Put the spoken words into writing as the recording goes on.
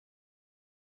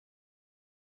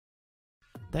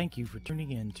Thank you for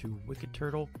tuning in to Wicked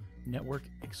Turtle Network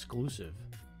exclusive.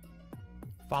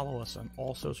 Follow us on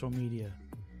all social media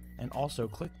and also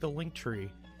click the link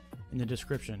tree in the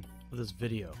description of this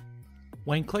video.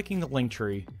 When clicking the link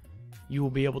tree, you will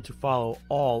be able to follow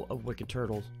all of Wicked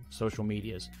Turtle's social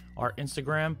medias, our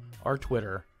Instagram, our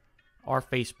Twitter, our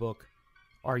Facebook,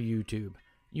 our YouTube.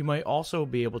 You might also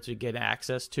be able to get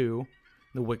access to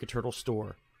the Wicked Turtle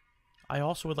store. I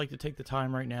also would like to take the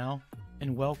time right now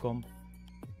and welcome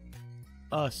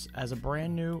us as a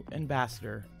brand new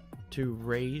ambassador to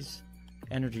Raise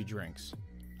Energy Drinks.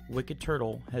 Wicked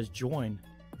Turtle has joined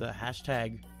the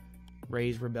hashtag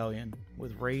Raise Rebellion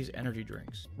with Raise Energy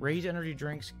Drinks. Raise Energy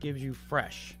Drinks gives you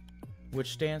fresh,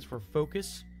 which stands for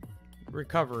focus,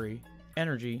 recovery,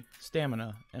 energy,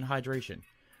 stamina, and hydration,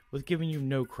 with giving you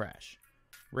no crash.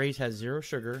 Raise has zero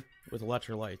sugar with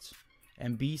electrolytes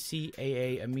and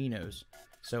BCAA aminos.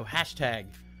 So hashtag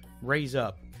Raise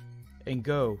Up and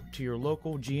go to your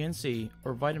local GNC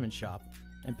or vitamin shop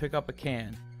and pick up a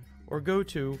can, or go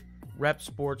to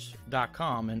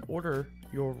repsports.com and order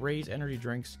your Raise Energy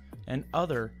Drinks and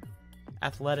other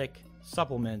athletic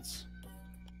supplements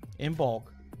in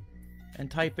bulk, and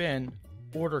type in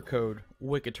order code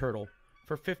Wicked Turtle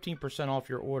for 15% off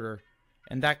your order,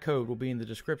 and that code will be in the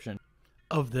description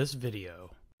of this video.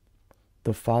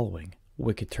 The following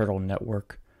Wicked Turtle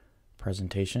Network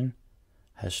presentation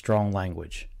has strong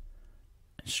language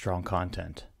and strong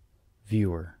content.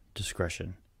 Viewer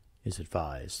discretion is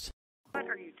advised. What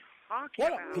are you talking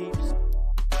What about? up, peeps?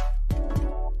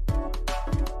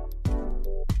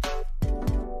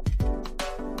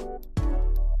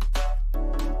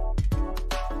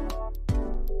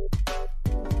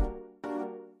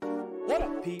 What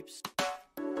up, peeps?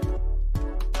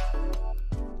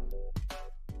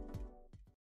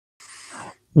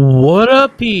 What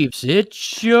up, peeps?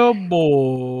 It's your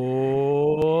boy,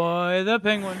 the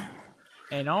Penguin.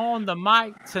 And on the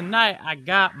mic tonight, I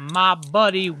got my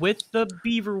buddy with the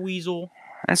beaver weasel,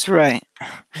 That's right.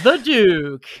 the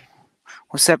Duke.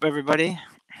 What's up, everybody?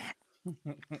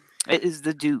 It is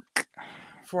the Duke.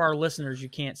 For our listeners, you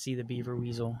can't see the beaver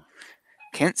weasel.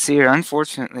 Can't see her,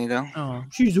 unfortunately, though. Oh,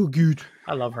 she's so cute.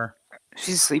 I love her.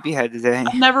 She's sleepyhead today.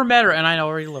 I've never met her, and I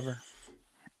already love her.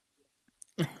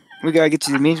 We gotta get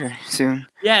you to meet her soon.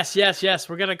 Yes.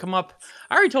 We're gonna come up.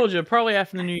 I already told you, probably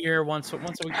after the new year, once we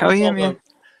Hell yeah, all the man.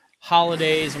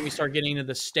 holidays and we start getting into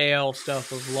the stale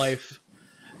stuff of life,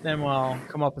 then we'll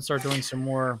come up and start doing some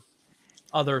more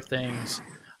other things.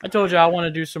 I told you I want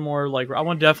to do some more, like, I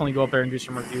want to definitely go up there and do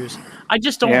some reviews. I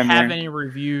just don't Yeah, have man. any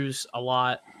reviews a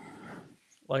lot.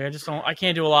 Like, I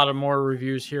can't do a lot of more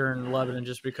reviews here in Lebanon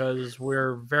just because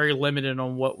we're very limited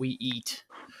on what we eat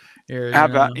here. How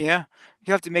you know? about, yeah?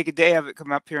 You have to make a day of it.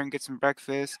 Come up here and get some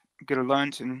breakfast, get a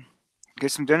lunch, and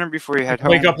get some dinner before you head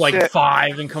home. Wake up like Shit.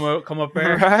 5 and come up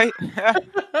there. Right?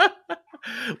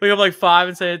 Wake up like 5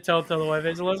 and tell the wife,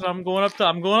 hey, so listen, I'm going up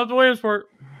to Williamsport.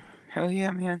 Hell yeah,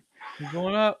 man. I'm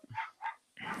going up.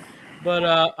 But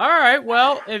all right,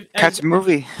 well, Catch a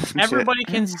movie. some everybody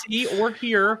shit. can see or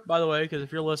hear, by the way, because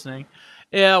if you're listening,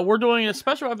 yeah, we're doing a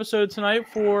special episode tonight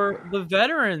for the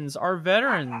veterans, our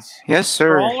veterans, Yes, for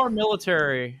sir. all our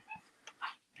military.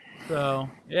 So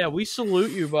yeah, we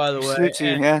salute you, by the way. Salute you.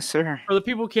 And Yes, sir. for the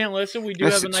people who can't listen, we do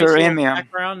Yes, have a nice sir, little and ma'am.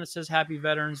 background that says Happy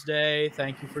Veterans Day.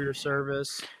 Thank you for your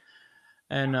service.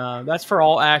 And that's for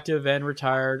all active and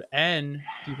retired and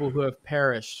people who have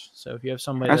perished. So if you have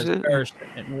somebody that's Absolutely. perished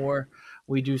in war,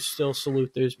 we do still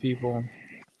salute those people.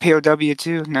 POW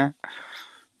too. Nah.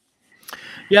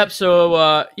 Yep.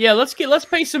 So yeah, let's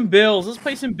pay some bills. Let's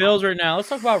pay some bills right now. Let's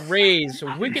talk about Raise.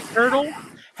 So Wicked Turtle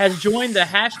has joined the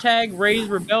hashtag Raise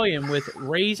Rebellion with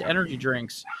Raise Energy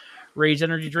Drinks. Raise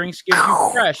Energy Drinks gives you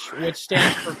fresh, which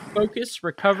stands for focus,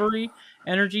 recovery,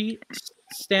 energy,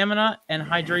 stamina, and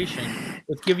hydration,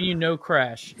 with giving you no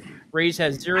crash. Raise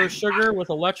has zero sugar with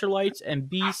electrolytes and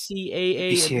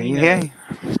BCAA aminos.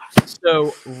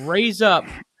 So raise up,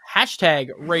 hashtag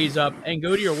Raise Up, and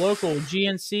go to your local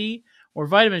GNC or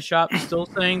vitamin shop. Still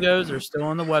saying those are still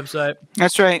on the website.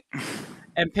 That's right.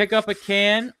 And pick up a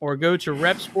can or go to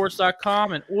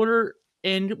repsports.com and order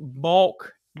in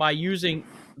bulk by using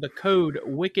the code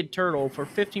Wicked Turtle for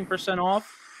 15%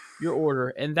 off your order.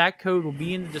 And that code will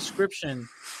be in the description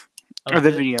Of the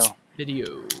this video.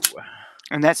 video.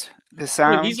 And that's the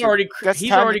sound. He's already That's he's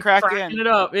time to already crack cracking in. it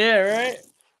up. Yeah, right.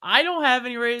 I don't have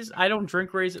any Rays. I don't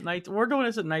drink Rays at night. We're doing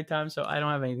this at nighttime, so I don't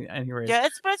have any Rays. Yeah,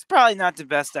 it's probably not the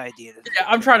best idea. Yeah,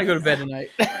 I'm trying to go to bed tonight.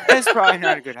 It's probably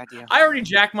not a good idea. I already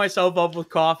jacked myself up with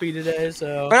coffee today,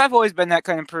 so. But I've always been that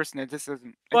kind of person that this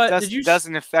doesn't. But It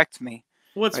doesn't affect me.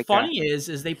 What's like funny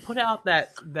is they put out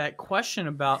that question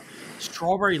about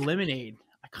strawberry lemonade.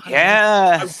 I I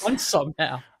Yes. want some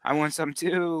now. I want some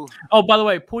too. Oh, by the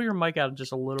way, pull your mic out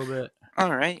just a little bit.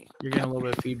 All right. You're getting a little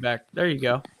bit of feedback. There you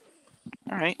go.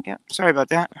 All right. Yeah. Sorry about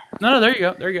that. No, there you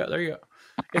go. There you go. There you go.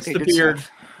 It's Okay, the good beard.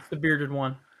 stuff. It's the bearded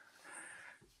one.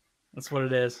 That's what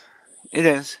it is. It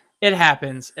is. It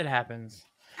happens. It happens.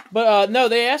 But no,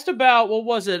 they asked about what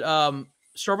was it?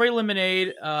 Strawberry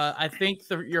lemonade. I think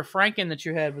your Franken that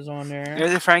you had was on there.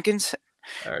 There's the Frankens,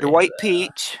 the white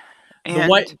peach, and the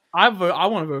white. I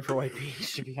want to vote for white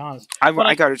peach, to be honest.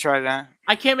 I got to try that.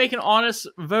 I can't make an honest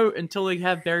vote until they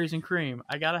have berries and cream.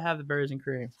 I gotta have the berries and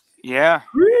cream. Yeah.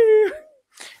 Woo!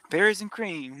 Berries and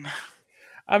cream.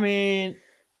 I mean,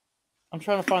 I'm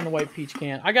trying to find the white peach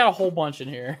can. I got a whole bunch in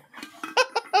here.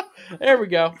 There we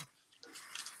go.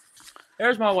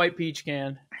 There's my white peach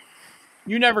can.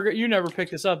 You never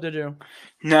picked this up, did you?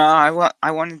 No,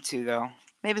 I wanted to though.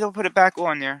 Maybe they'll put it back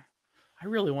on there. I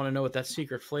really want to know what that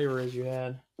secret flavor is you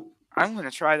had. I'm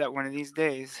gonna try that one of these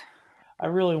days. I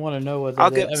really want to know what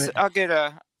that is. I'll get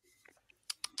a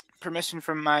permission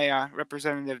from my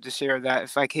representative to share that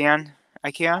if I can.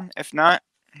 I can. If not,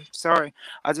 sorry.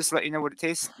 I'll just let you know what it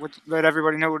tastes. Let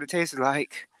everybody know what it tasted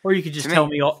like. Or you could just tell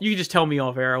me. You could just tell me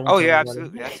off air. Oh yeah,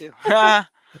 absolutely. That too.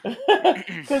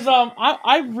 Because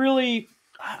I really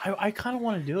kind of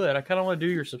want to do it. I kind of want to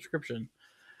do your subscription.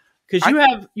 Because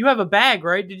you have a bag,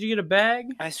 right? Did you get a bag?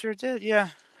 I sure did. Yeah.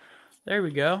 There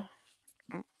we go.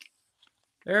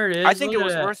 There it is. I think it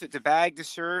was worth it. The bag, the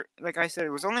shirt. Like I said, it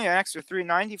was only an extra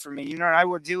 $3.90 for me. You know what I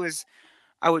would do is,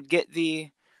 I would get the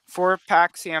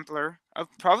 4-pack sampler of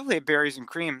probably berries and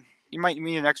cream. You might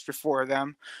need an extra 4 of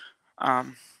them.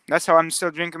 That's how I'm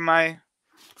still drinking my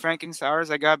Franken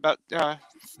sours. I got about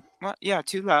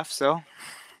 2 left. So.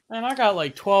 And I got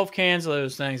like 12 cans of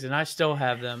those things, and I still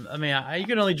have them. I mean, you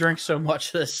can only drink so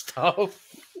much of this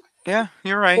stuff. Yeah,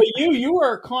 you're right. But you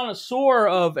are a connoisseur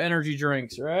of energy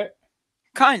drinks, right?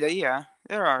 Kinda, yeah.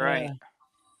 They're all right. Yeah.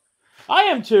 I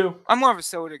am too. I'm more of a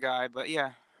soda guy, but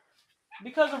yeah.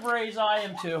 Because of Ray's, I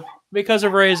am too. Because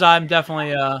of Ray's, I'm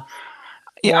definitely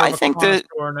yeah. I think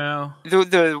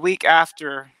the week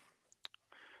after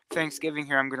Thanksgiving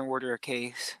here, I'm gonna order a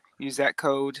case. Use that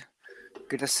code.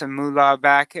 Get us some moolah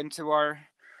back into our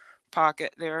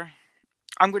pocket there.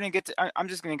 I'm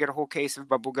just gonna get a whole case of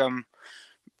bubblegum,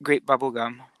 grape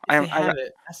bubblegum. They have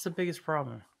it. That's the biggest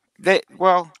problem.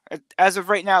 As of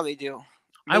right now, they do.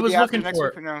 Maybe I was looking for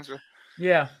it.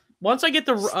 Yeah. Once I get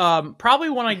the probably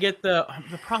when I get the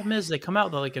problem is they come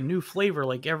out with like a new flavor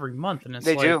like every month, and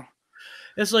they do.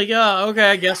 It's like,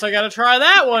 okay, I guess I got to try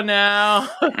that one now.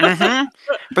 Mm-hmm.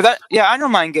 But I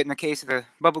don't mind getting a case of the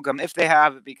bubblegum if they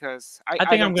have it, because I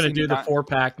think I'm going to do the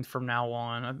 4-pack from now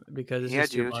on because it's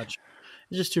just too much.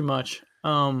 It's just too much.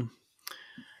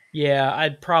 Yeah,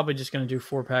 I'd probably just going to do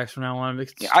 4-packs from now on.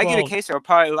 I get a case that'll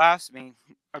probably last me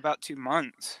about 2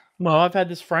 months. Well, I've had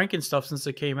this Franken stuff since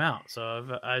it came out,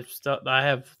 so I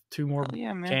have 2 more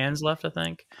cans left, I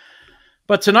think.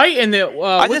 But tonight in the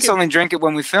I just only drink it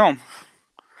when we film.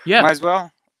 Yeah, might as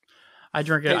well. I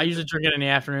drink it. I usually drink it in the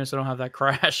afternoon, so I don't have that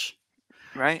crash.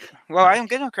 Right. Well, I don't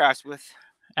get no crash with.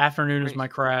 Afternoon is my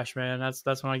crash, man.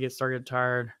 That's when I started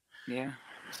tired. Yeah.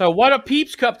 So what a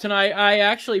Peeps Cup tonight. I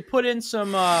actually put in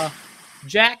some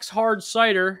Jack's Hard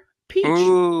Cider Peach.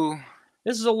 Ooh.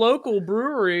 This is a local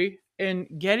brewery in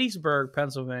Gettysburg,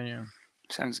 Pennsylvania.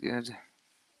 Sounds good.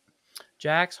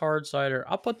 Jack's Hard Cider.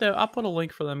 I'll put a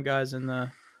link for them guys in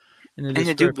the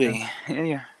description.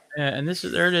 Yeah. Yeah, and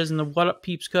there it is in the What Up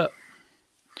Peeps Cup.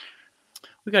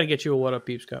 We got to get you a What Up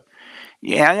Peeps Cup.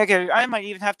 Yeah, I might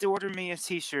even have to order me a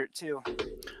T-shirt too.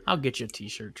 I'll get you a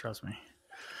T-shirt, trust me.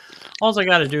 All I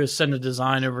got to do is send a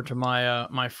design over to my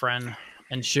my friend,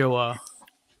 and she'll. Oh,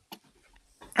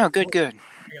 good. I got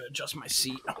to adjust my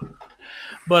seat.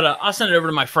 But I'll send it over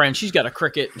to my friend. She's got a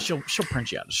Cricut, and she'll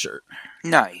print you out a shirt.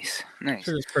 Nice.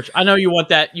 I know you want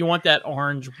that. You want that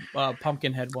orange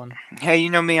pumpkin head one. Hey, you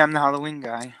know me. I'm the Halloween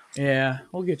guy. Yeah,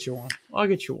 we'll get you one. I'll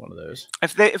get you one of those.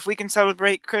 If we can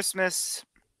celebrate Christmas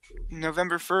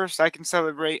November 1st, I can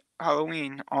celebrate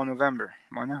Halloween all November.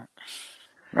 Why not?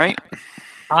 Right?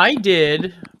 I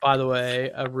did, by the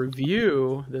way, a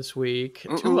review this week.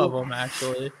 2 of them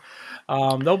actually.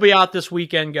 They'll be out this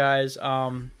weekend, guys.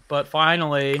 But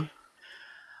finally,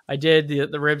 I did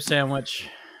the rib sandwich.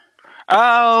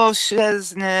 Oh,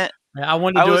 shiznit. I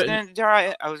wanted to do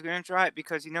it. I was going to try it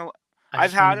because,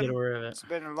 I've had them. It's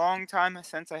been a long time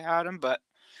since I had them, but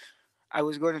I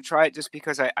was going to try it just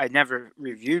because I never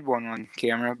reviewed one on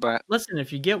camera. But listen,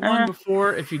 if you get one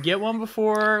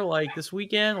before, like this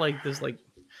weekend,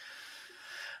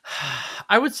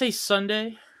 I would say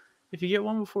Sunday. If you get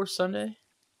one before Sunday,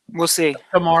 we'll see.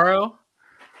 Tomorrow,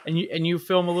 and you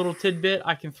film a little tidbit,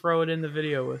 I can throw it in the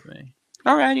video with me.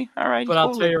 Alrighty, But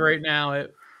I'll cool. tell you right now,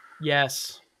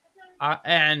 yes.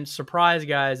 And surprise,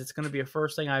 guys, it's going to be a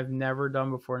first thing I've never done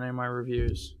before in any of my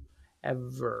reviews.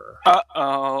 Ever.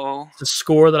 Uh-oh. It's a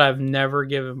score that I've never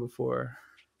given before.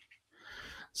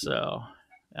 So,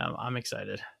 I'm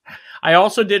excited. I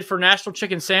also did for National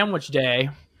Chicken Sandwich Day,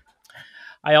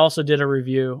 I also did a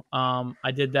review.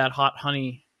 I did that hot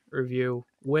honey review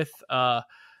with, it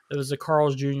was the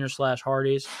Carl's Jr. /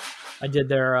 Hardee's. I did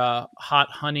their hot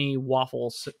honey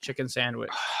waffles chicken sandwich.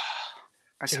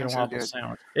 That Chicken and sounds so waffle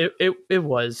good. sandwich. It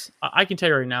was. I can tell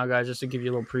you right now, guys, just to give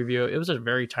you a little preview. It was a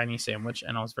very tiny sandwich,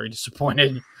 and I was very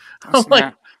disappointed. I was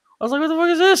like, what the fuck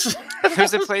is this?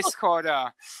 There's a place called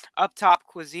Up Top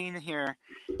Cuisine here,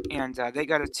 and they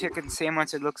got a chicken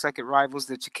sandwich that looks like it rivals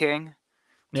the King.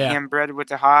 Yeah. Ham bread with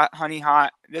the honey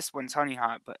hot. This one's honey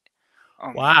hot, but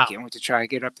oh wow, man, I can't wait to try.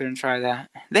 Get up there and try that.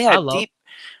 They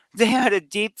had a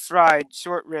deep fried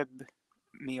short rib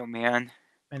meal, man.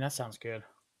 Man, that sounds good.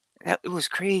 It was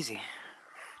crazy.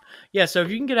 Yeah, so if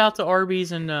you can get out to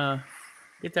Arby's and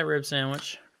get that rib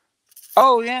sandwich.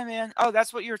 Oh yeah, man. Oh,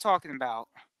 that's what you were talking about.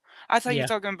 I thought you were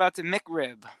talking about the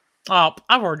McRib. Oh,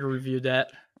 I've already reviewed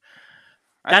that.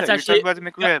 That's actually about the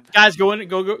McRib. Guys, go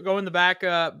in the back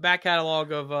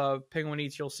catalog of Penguin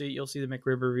Eats. You'll see the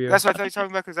McRib review. That's what I thought you were talking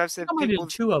about because I've said people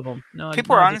did 2 of them. No,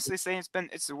 people are honestly saying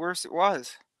it's the worst it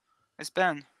was. It's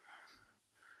been.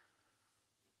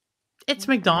 It's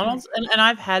McDonald's, and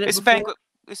I've had it. It's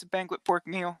a banquet pork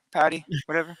meal patty,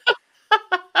 whatever.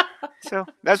 So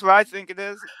that's what I think it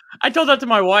is. I told that to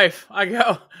my wife. I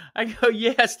go,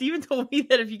 yeah. Steven told me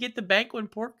that if you get the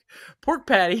banquet pork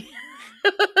patty,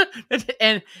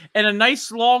 and a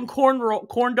nice long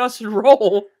corn dusted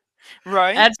roll,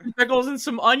 right? Add some pickles and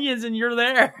some onions, and you're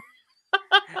there.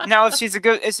 Now, if she's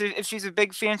a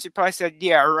big fan, she probably said,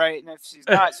 "Yeah, right." And if she's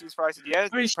not, she's probably said, "Yeah."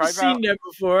 I mean, she's seen that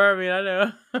before. I mean, I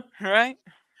know. Right?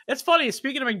 It's funny.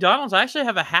 Speaking of McDonald's, I actually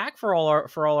have a hack for all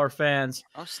our fans.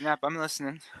 Oh snap! I'm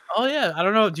listening. Oh yeah, I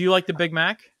don't know. Do you like the Big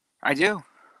Mac? I do.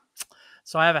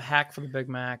 So I have a hack for the Big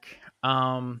Mac.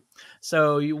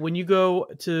 So when you go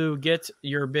to get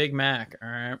your Big Mac, all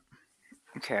right.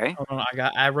 Okay. Hold on,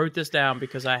 I wrote this down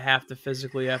because I have to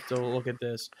look at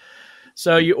this.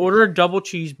 So you order a double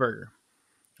cheeseburger.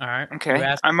 All right.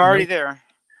 Okay. I'm already there.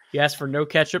 You ask for no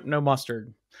ketchup, no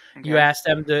mustard. Okay. You ask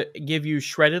them to give you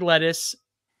shredded lettuce,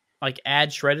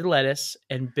 add shredded lettuce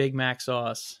and Big Mac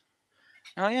sauce.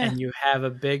 Oh yeah. And you have a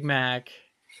Big Mac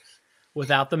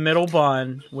without the middle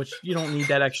bun, which you don't need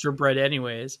that extra bread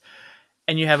anyways.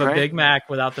 And you have a Big Mac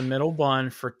without the middle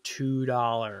bun for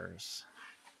 $2.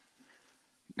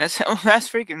 That's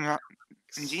freaking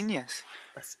ingenious.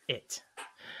 That's it.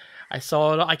 I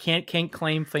saw it. I can't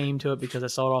claim fame to it because I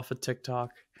saw it off of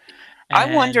TikTok.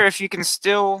 I wonder if you can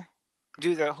still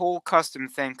do the whole custom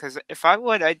thing. Because if I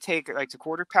would, I'd take the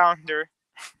quarter pounder.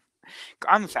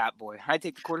 I'm a fat boy. I'd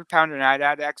take the quarter pounder and I'd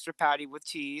add extra patty with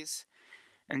cheese,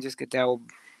 and just get that old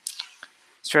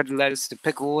shredded lettuce, the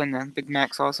pickle, and the Big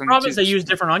Mac sauce. The problem is they use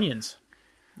different onions.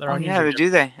 Do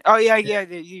they? Oh yeah,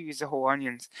 you use the whole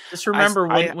onions. Just remember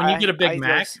when you get a Big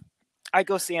Mac, I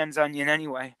go sans onion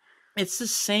anyway. It's the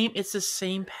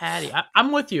same patty.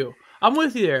 I'm with you. I'm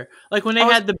with you there. Like when they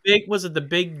had the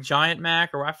big giant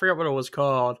Mac, or I forget what it was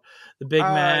called. The Big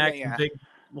Mac, yeah. the big,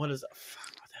 what is that?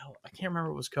 What the hell? I can't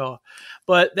remember what it was called.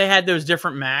 But they had those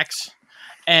different Macs.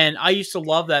 And I used to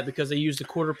love that because they used the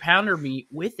quarter pounder meat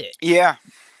with it. Yeah.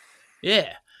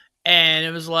 Yeah. And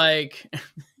it was like,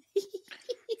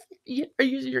 are you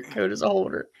using your coat as a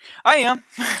holder? I am.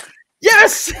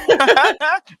 Yes!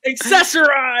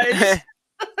 Accessorize!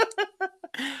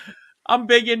 I'm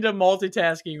big into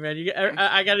multitasking, man.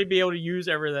 I got to be able to use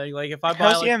everything. Like if I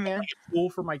buy a tool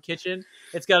for my kitchen,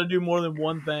 it's got to do more than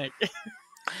one thing.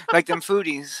 Like them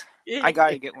foodies. I got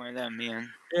to get one of them, man.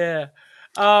 Yeah.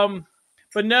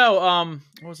 But no,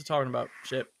 what was I talking about?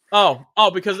 Shit. Oh,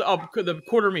 because of the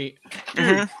quarter meat.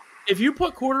 Dude, if you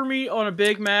put quarter meat on a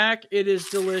Big Mac, it is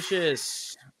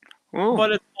delicious. Ooh.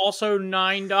 But it's also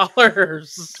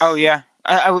 $9. Oh yeah,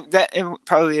 it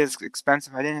probably is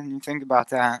expensive. I didn't even think about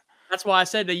that. That's why I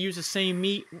said they use the same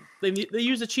meat. They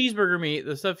use the cheeseburger meat,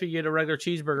 the stuff you get a regular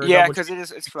cheeseburger. Yeah, because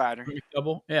it's flatter.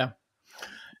 Double, yeah.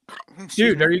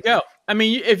 Dude, there you go. I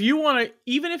mean, if you want to,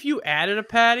 even if you added a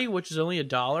patty, which is only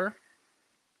 $1,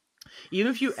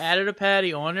 even if you added a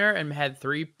patty on there and had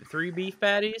three beef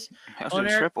patties on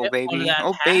there, triple, baby.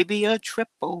 Baby, a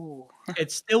triple.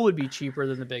 It still would be cheaper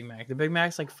than the Big Mac. The Big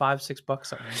Mac's like $5-6,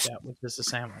 something like that, with just a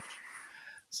sandwich.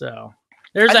 So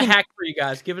there's a hack for you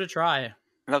guys. Give it a try.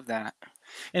 Love that.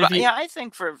 And if But you, yeah, I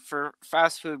think for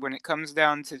fast food, when it comes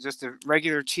down to just a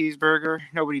regular cheeseburger,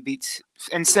 nobody beats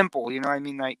and simple. You know what I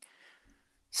mean? Like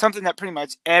something that pretty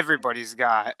much everybody's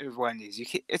got is Wendy's.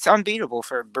 It's unbeatable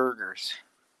for burgers.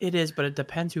 it is, but it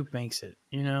depends who makes it.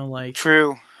 You know, like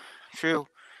True, true.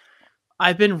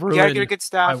 I've been You gotta get a ruined good by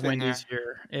staff in Wendy's there.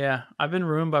 here. Yeah, I've been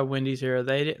ruined by Wendy's here.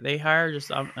 They hire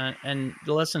just and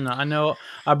listen, I know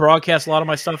I broadcast a lot of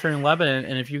my stuff here in Lebanon,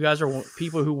 and if you guys are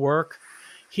people who work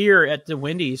here at the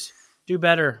Wendy's, do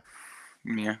better.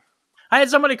 Yeah. I had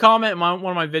somebody comment in one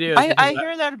of my videos because I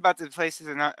hear that about the places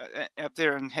up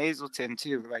there in Hazleton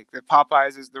too. Like the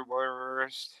Popeyes is the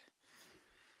worst.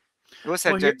 What's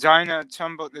well that? here,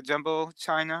 The jumbo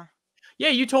China. yeah,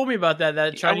 you told me about that Yeah,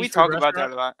 we Chinese food talk about that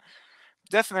restaurant. a lot.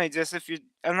 Definitely, just if you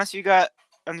unless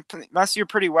you're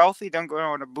pretty wealthy, don't go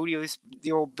on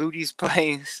the old booties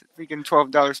place. Freaking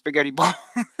 $12 spaghetti bowl.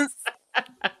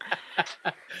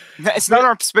 It's not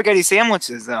our spaghetti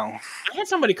sandwiches though. I had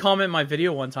somebody comment in my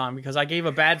video one time because I gave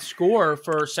a bad score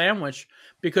for a sandwich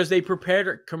because they prepared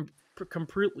it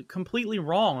completely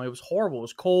wrong. It was horrible. It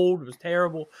was cold. It was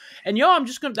terrible. And I'm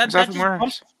just gonna that There's nothing just bumped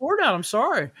worse. the score down. I'm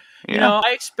sorry. Yeah.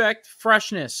 I expect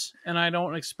freshness, and I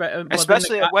don't expect.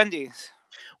 Especially at Wendy's.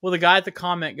 The guy at the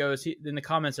comment goes in the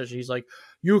comment section. He's like,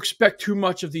 "You expect too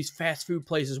much of these fast food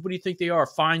places. What do you think they are?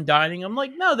 Fine dining?" I'm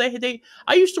like, "No, they.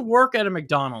 I used to work at a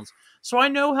McDonald's, so I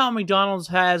know how McDonald's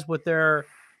has with their.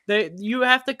 You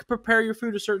have to prepare your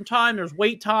food a certain time. There's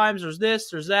wait times. There's this.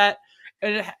 There's that,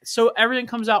 and so everything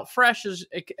comes out fresh as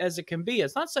it can be.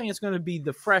 It's not saying it's going to be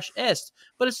the freshest,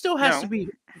 but it still has to be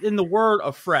in the word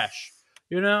of fresh,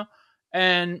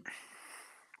 and."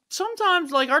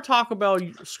 Sometimes, like, our Taco Bell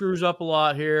screws up a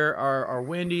lot here. Our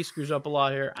Wendy's screws up a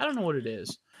lot here. I don't know what it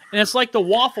is. And it's like the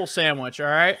waffle sandwich, all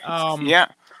right? Yeah.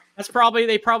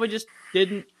 They probably just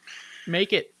didn't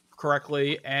make it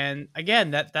correctly. And,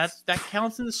 again, that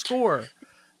counts in the score.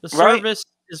 The service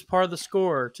is part of the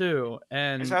score, too.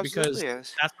 And because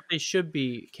that's what they should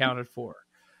be counted for.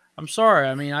 I'm sorry.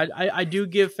 I mean, I do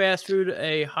give fast food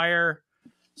a higher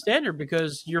standard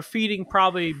because you're feeding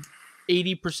probably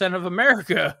 80% of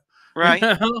America. Right.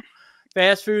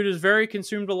 Fast food is very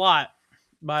consumed a lot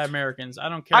by Americans. I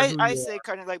don't care. I say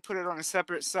kind of like put it on a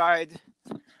separate side.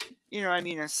 You know what I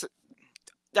mean?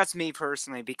 That's me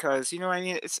personally because, you know what I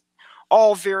mean? It's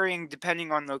all varying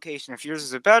depending on location. If yours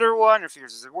is a better one, if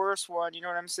yours is a worse one, you know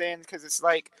what I'm saying? Because it's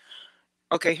like,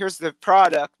 okay, here's the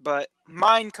product, but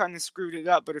mine kind of screwed it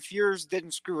up. But if yours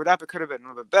didn't screw it up, it could have been a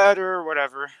little bit better or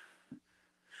whatever.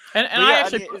 And I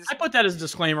put that as a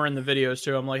disclaimer in the videos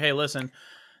too. I'm like, hey, listen,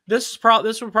 this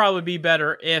would probably be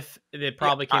better if it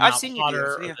probably came out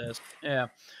hotter. Or this. Yeah,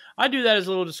 I do that as a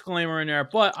little disclaimer in there,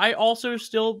 but I also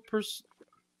still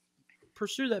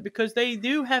pursue that because they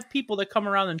do have people that come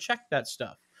around and check that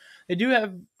stuff. They do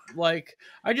have like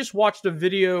I just watched a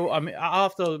video. I mean, I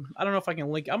don't know if I can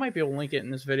link. I might be able to link it in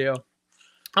this video.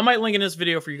 I might link in this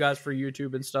video for you guys for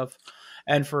YouTube and stuff.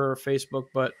 And for Facebook,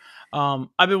 but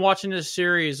I've been watching this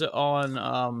series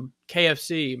on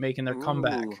KFC making their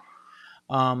comeback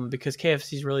because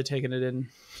KFC's really taking it in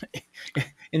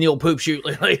the old poop shoot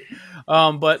lately.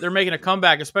 But they're making a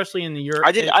comeback, especially in the Europe.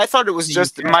 I thought it was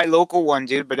just my local one,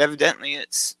 dude, but evidently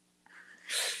it's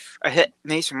a hit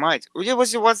nationwide.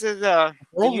 Was it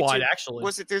worldwide? Actually,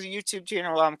 was it the YouTube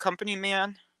channel Company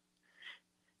Man?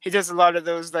 He does a lot of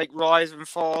those like rise and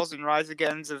falls and rise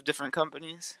agains of different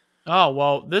companies. Oh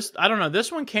well, I don't know.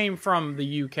 This one came from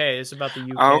the UK. It's about the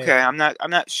UK. Oh, okay, I'm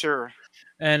not sure.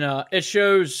 And it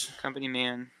shows Company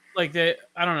Man. Like I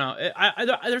don't know.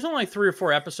 There's only like 3 or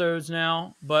 4 episodes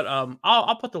now, but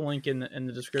I'll put the link in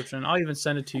the description. I'll even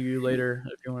send it to you later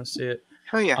if you want to see it.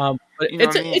 Hell yeah. But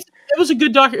it was a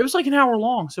good doc. It was like an hour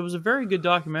long, so it was a very good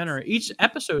documentary. Each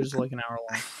episode is like an hour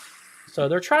long. So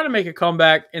they're trying to make a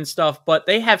comeback and stuff, but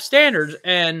they have standards,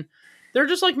 and they're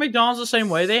just like McDonald's the same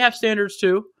way. They have standards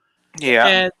too. Yeah.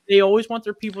 And they always want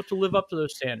their people to live up to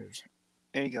those standards.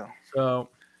 There you go. So,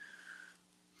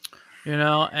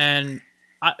 and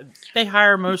they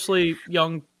hire mostly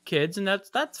young kids, and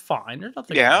that's fine. There's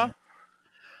nothing wrong.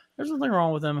 There's nothing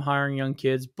wrong with them hiring young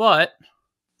kids, but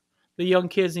the young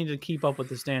kids need to keep up with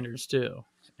the standards too.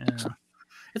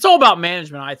 It's all about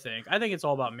management, I think. I think it's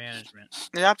all about management.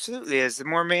 It absolutely is. The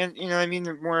more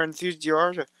the more enthused you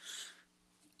are to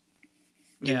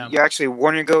you actually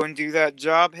want to go and do that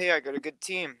job. Hey, I got a good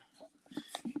team.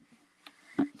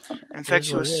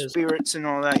 Infectious spirits and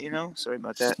all that, Sorry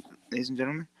about that, ladies and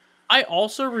gentlemen. I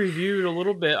also reviewed a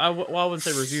little bit. I wouldn't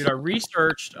say reviewed. I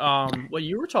researched what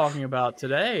you were talking about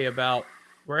today about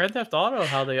Grand Theft Auto,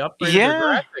 how they upgraded their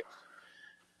graphics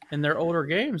in their older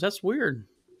games. That's weird.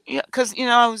 Yeah, because,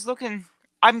 I was looking.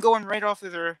 I'm going right off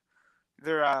of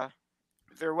their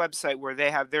website where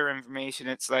they have their information.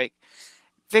 It's like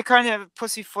they kind of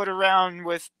pussyfoot around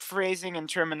with phrasing and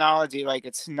terminology, like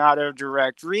it's not a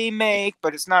direct remake,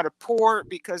 but it's not a port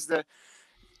because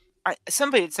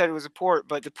somebody had said it was a port,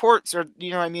 but the ports are,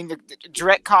 you know what I mean, the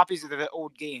direct copies of the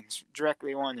old games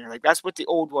directly on there. Like that's what the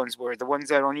old ones were, the ones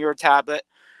that are on your tablet.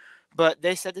 But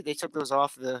they said that they took those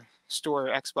off the store,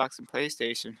 Xbox and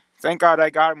PlayStation. Thank God I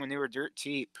got them when they were dirt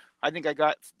cheap. I think I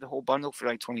got the whole bundle for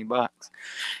like $20.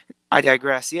 I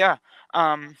digress. Yeah.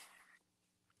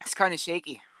 It's kind of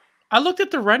shaky. I looked at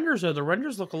the renders though. The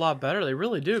renders look a lot better. They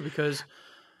really do, because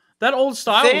that old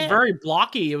style was very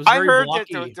blocky. It was very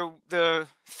blocky. I heard that the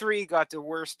 3 got the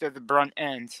worst of the brunt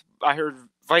end. I heard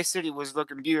Vice City was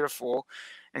looking beautiful,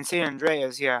 and San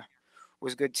Andreas, yeah,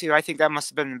 was good too. I think that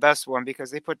must have been the best one because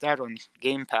they put that on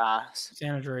Game Pass.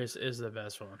 San Andreas is the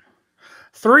best one.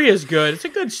 3 is good. It's a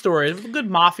good story. It's a good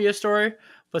mafia story,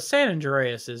 but San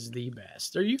Andreas is the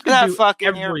best. Or you can do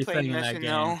fucking everything in that game.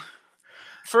 Though.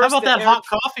 How about that hot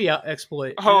coffee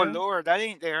exploit? Oh, Lord, that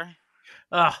ain't there.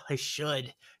 Oh, they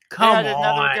should. Come on. They had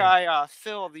another guy,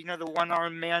 Phil, you know, the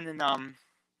one-armed man in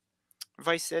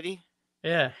Vice City?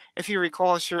 Yeah. If you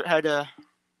recall, his shirt had a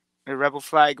rebel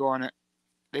flag on it.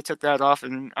 They took that off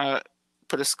and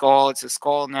put a skull. It's a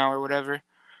skull now or whatever.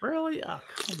 Really? Oh,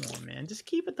 come on, man. Just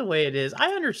keep it the way it is.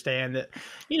 I understand that,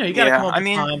 you know, you got to come up with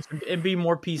times and be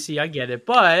more PC. I get it.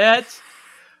 But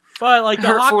like the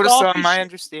hurtful hot to coffee some, I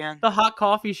understand. The hot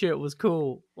coffee shit was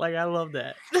cool. Like, I love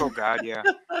that. Oh, God, yeah.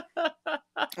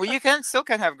 Well, you still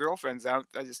can have girlfriends out.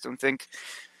 I just don't think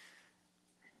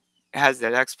it has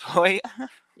that exploit.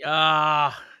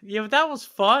 Yeah, but that was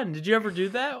fun. Did you ever do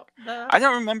that? I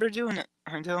don't remember doing it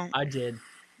until I did.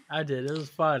 It was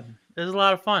fun. It was a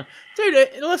lot of fun, dude.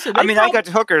 Listen, I got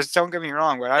the hookers. Don't get me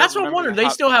wrong, but that's what I'm wondering. They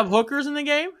still have hookers in the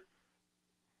game?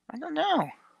 I don't know.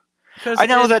 I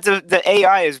know that the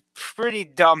AI is pretty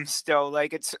dumb still.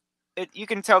 Like you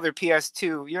can tell they're PS2.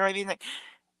 You know what I mean? Like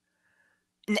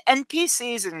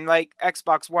NPCs and like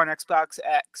Xbox One, Xbox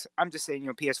X. I'm just saying, you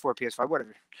know, PS4, PS5,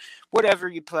 whatever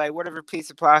you play, whatever piece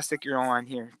of plastic you're on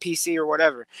here, PC or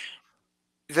whatever.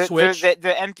 Switch.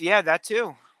 Yeah, that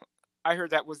too. I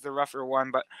heard that was the rougher one,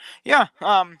 but yeah,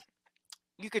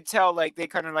 you could tell like they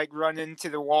kind of like run into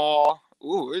the wall.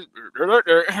 Ooh,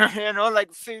 you know,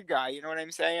 like Food Guy. You know what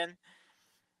I'm saying?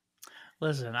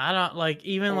 Listen, I don't like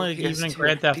even in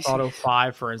Grand Theft Auto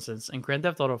 5, for instance. In Grand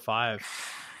Theft Auto 5,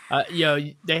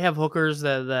 they have hookers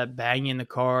that bang in the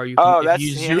car. You can,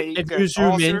 if you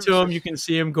zoom into them, you can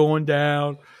see them going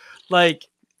down. Like,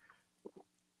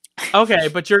 okay,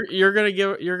 but you're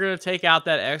gonna take out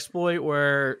that exploit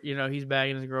where, you know, he's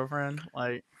banging his girlfriend.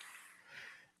 Like,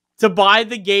 to buy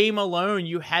the game alone,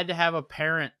 you had to have a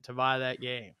parent to buy that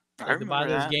game. Like, to buy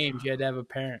those games, you had to have a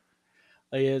parent.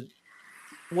 Like,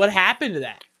 what happened to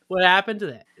that?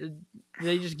 Did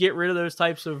they just get rid of those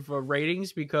types of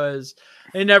ratings because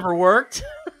they never worked?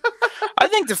 I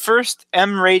think the first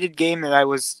M-rated game that I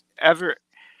was ever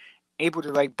able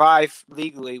to like buy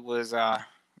legally was I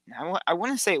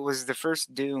want to say it was the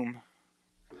first Doom.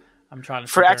 I'm trying to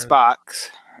for Xbox.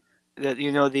 The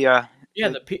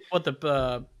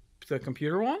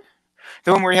computer one,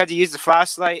 the one where you had to use the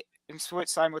flashlight and switch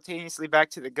simultaneously back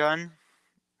to the gun.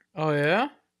 Oh yeah,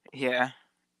 yeah.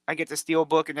 I get the steel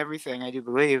book and everything, I do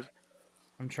believe.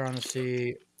 I'm trying to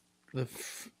see the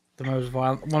most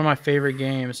violent, one of my favorite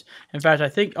games. In fact, I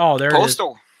think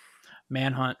Postal. It is.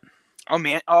 Manhunt. Oh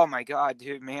my God,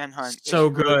 dude, Manhunt. So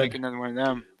good. Really make another one of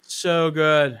them. So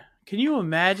good. Can you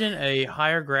imagine a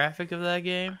higher graphic of that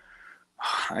game?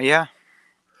 Yeah.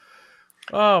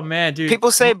 Oh man, dude.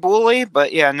 People say Bully,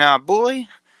 but yeah, no, Bully.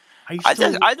 I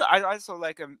also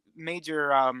like a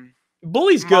major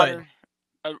Bully's good.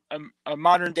 A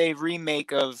modern day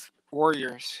remake of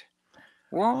Warriors.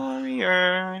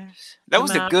 That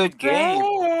was a good game.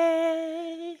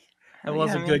 That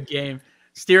was a good game.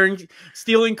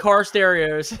 Stealing car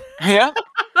stereos. Yeah.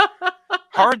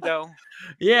 Hard though.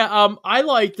 Yeah, I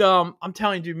liked I'm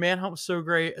telling you, dude, Manhunt was so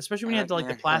great, especially when you had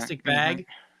the plastic bag.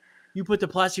 Mm-hmm. You put the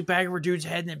plastic bag over a dude's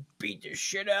head and then beat the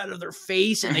shit out of their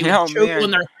face, and they would choke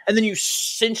on their, and then you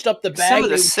cinched up the bag. Some of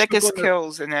the sickest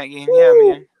kills in that game. Yeah,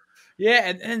 man.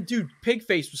 Yeah, and dude,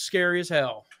 Pigface was scary as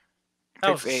hell.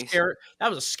 That was scary. That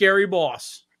was a scary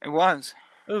boss. It was.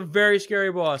 A very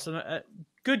scary boss, and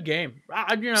good game.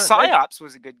 PsyOps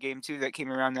was a good game too that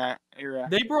came around that era.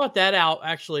 They brought that out.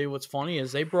 Actually, what's funny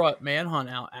is they brought Manhunt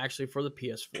out actually for the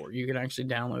PS4. You can actually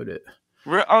download it.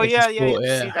 Oh yeah.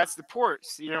 See, that's the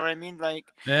ports. You know what I mean? Like,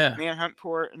 Manhunt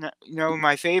port. And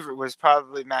my favorite was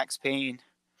probably Max Payne.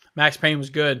 Max Payne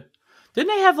was good. Didn't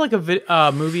they have like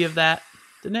a movie of that?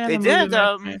 Didn't they have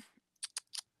they did.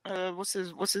 what's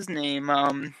his name?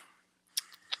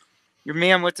 Your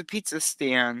man with the pizza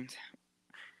stand.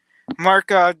 Mark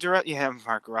Mark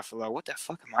Ruffalo. What the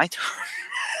fuck am I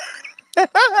talking?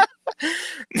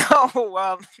 No,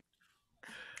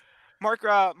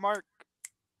 Mark.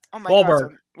 Oh my God,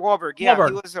 Wahlberg. Wahlberg. Yeah,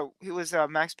 Wahlberg. he was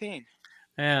Max Payne.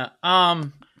 Yeah.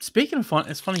 Speaking of fun,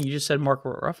 it's funny you just said Mark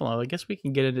Ruffalo. I guess we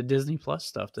can get into Disney Plus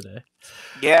stuff today.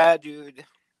 Yeah, dude.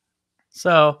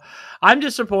 So I'm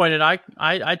disappointed. I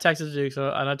texted Duke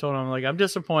and I told him like I'm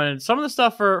disappointed. Some of the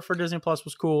stuff for Disney Plus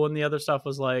was cool, and the other stuff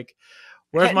was like,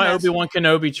 where's Hit and my miss. Obi-Wan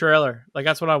Kenobi trailer? Like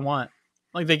that's what I want.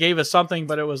 Like they gave us something,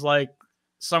 but it was like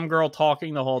some girl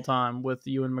talking the whole time with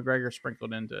Ewan McGregor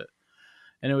sprinkled into it,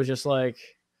 and it was just like,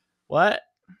 what?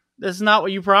 This is not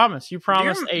what you promised. You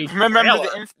promised Do you a remember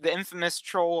trailer. the infamous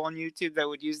troll on YouTube that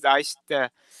would use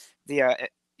the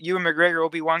Ewan McGregor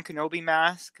Obi-Wan Kenobi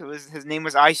mask? His name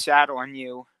was Eyeshadow on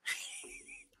You.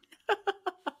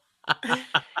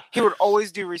 He would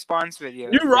always do response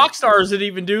videos. New Rockstars didn't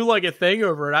even do like a thing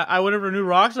over it. I went over to New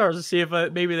Rockstars to see if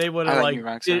maybe they would have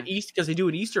like did East because they do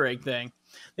an Easter egg thing.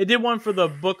 They did one for the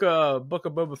book of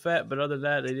Boba Fett, but other than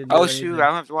that, they didn't. Do anything. Shoot!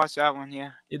 I'll have to watch that one.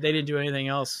 Yeah, they didn't do anything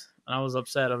else, and I was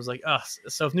upset. I was like, "Ugh."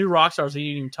 So if New Rockstars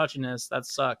ain't even touching this, that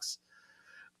sucks.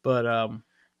 But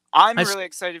I'm really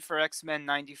excited for X-Men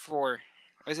 '94.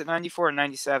 Is it '94 or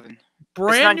 '97?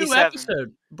 Brand new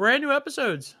episode. Brand new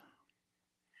episodes.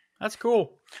 That's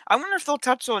cool. I wonder if they'll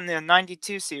touch on the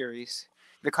 '92 series,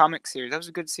 the comic series. That was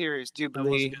a good series. Jubilee.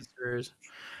 That was a good series.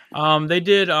 They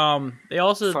did. They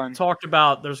also talked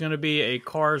about there's going to be a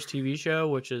Cars TV show,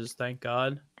 which is thank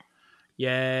God.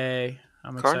 Yay!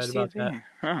 I'm excited about that.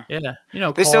 Huh. Yeah, you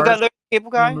know, they Cars, still got the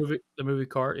Cable Guy. The movie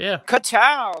Cars. Yeah,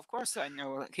 Ka-chow. Of course, I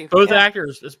know. Both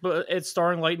actors. It's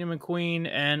starring Lightning McQueen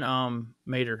and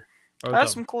Mater.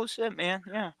 That's some cool shit, man.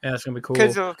 Yeah, it's gonna be cool.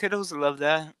 Kiddos love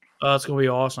that. It's gonna be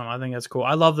awesome. I think that's cool.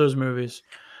 I love those movies.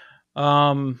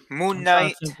 Moon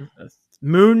Knight.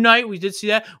 Moon Knight. We did see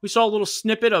that. We saw a little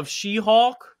snippet of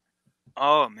She-Hulk.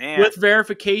 Oh man! With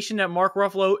verification that Mark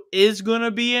Ruffalo is gonna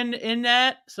be in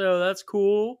that, so that's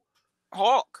cool.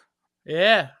 Hulk.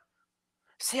 Yeah.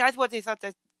 See, I thought they thought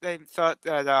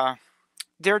that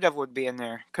Daredevil would be in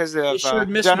there because of they showed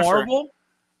Miss Jennifer. Marvel.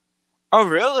 Oh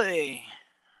really?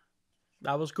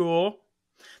 That was cool.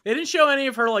 They didn't show any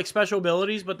of her like special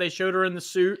abilities, but they showed her in the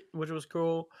suit, which was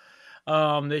cool.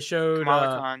 They showed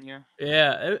Kamala Khan, yeah.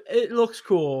 Yeah, it looks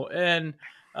cool, and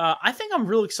I think I'm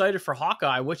real excited for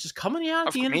Hawkeye, which is coming out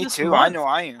at the end of this month. Me too. I know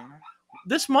I am.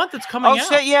 This month it's coming out. Oh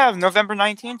shit! Yeah, November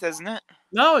 19th, isn't it?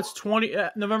 No, it's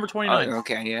November 29th. Oh,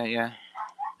 okay, yeah.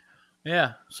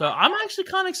 Yeah, so I'm actually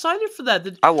kind of excited for that.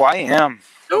 I am.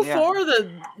 So far,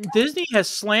 Disney has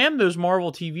slammed those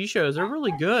Marvel TV shows. They're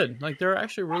really good. Like they're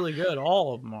actually really good.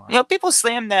 All of them are. You know, people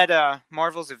slam that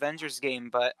Marvel's Avengers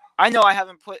game, but I know I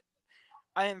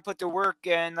didn't put the work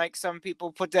in. Like some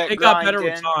people put that. It got better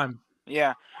with time.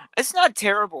 Yeah, it's not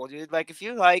terrible, dude. Like if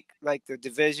you like the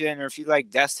Division or if you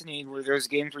like Destiny, where those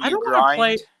games where you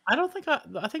grind.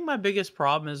 I think my biggest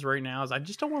problem is right now is I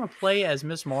just don't want to play as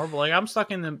Miss Marvel. Like I'm stuck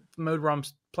in the mode where I'm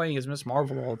playing as Miss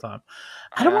Marvel all the time.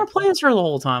 I don't want to play as her the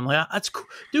whole time. Like that's cool.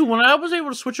 Dude, when I was able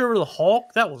to switch over to the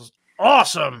Hulk, that was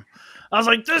awesome. I was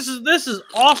like, this is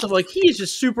awesome. Like he's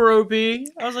just super OP. I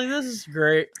was like, this is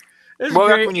great. Like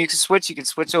when you can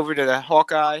switch over to the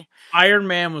Hawkeye. Iron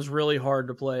Man was really hard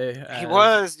to play. He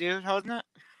was, dude, wasn't it?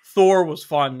 Thor was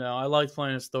fun though. I liked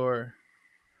playing as Thor.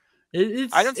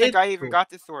 I don't think I even got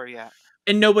to Thor yet.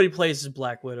 And nobody plays as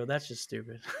Black Widow. That's just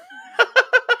stupid.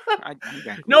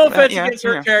 No offense against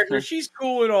her character. She's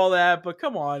cool and all that, but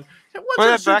come on.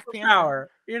 What's her superpower?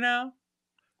 You know?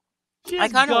 I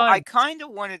kind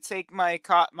of want to take my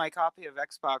copy of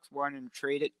Xbox One and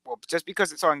trade it. Well, just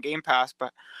because it's on Game Pass,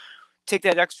 but take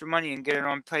that extra money and get it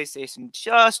on PlayStation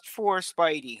just for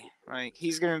Spidey. Like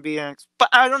he's gonna be but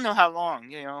I don't know how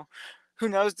long. You know, who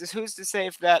knows? Who's to say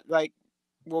if that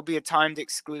will be a timed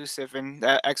exclusive and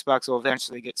that Xbox will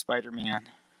eventually get Spider-Man?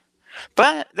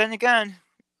 But then again,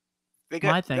 keep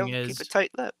it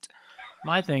tight-lipped.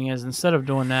 My thing is, instead of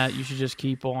doing that, you should just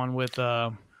keep on with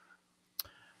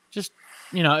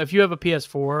if you have a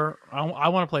PS4, I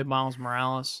want to play Miles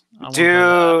Morales.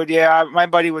 Dude, yeah, my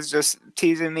buddy was just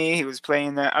teasing me. He was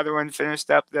playing the other one,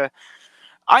 finished up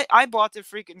I bought the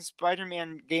freaking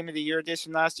Spider-Man Game of the Year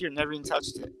edition last year and never even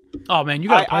touched it. Oh man, you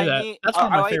gotta play that. That's one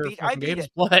of my favorite games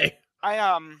to play.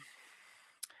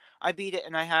 I beat it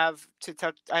and I have to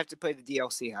play the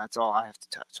DLC. That's all I have to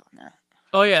touch on that.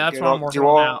 Oh yeah, that's what I'm working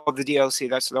on now. All the DLC.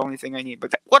 That's the only thing I need.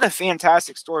 But what a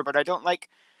fantastic story! But I don't like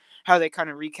how they kind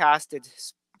of recasted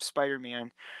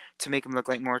Spider-Man to make him look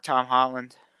like more Tom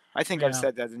Holland. I think I've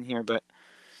said that in here, but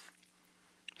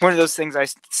one of those things I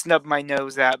snub my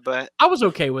nose at, but I was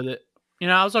okay with it.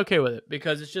 I was okay with it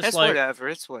because it's just it's like whatever.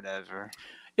 It's whatever.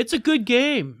 it's a good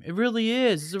game. It really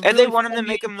is. It's a And really they want him to fun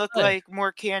make game him to look play. like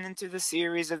more canon to the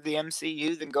series of the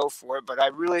MCU, then go for it. But I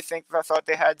really thought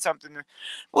they had something.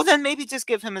 Well, then maybe just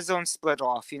give him his own split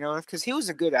off, because he was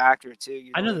a good actor too.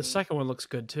 You I know what the mean? second one looks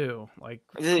good too. Like,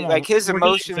 come on, Like his we're getting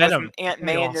emotion with Venom. Aunt It's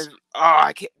gonna be May and awesome.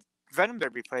 I can't. Venom better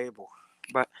be playable,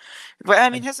 but I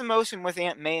mean I- his emotion with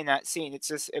Aunt May in that scene. It's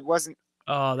just it wasn't.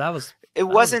 Oh, that was It a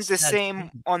wasn't the sad same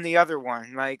scene. on the other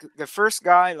one. Like the first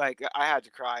guy, like I had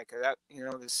to cry because that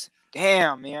this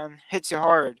damn man hits you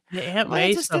hard. The Aunt Well, it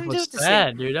May just stuff didn't do was it the same.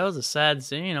 sad, dude. That was a sad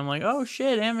scene. I'm like, oh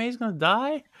shit, Aunt May's gonna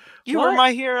die. You were What?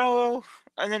 my hero,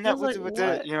 and then I that was with like,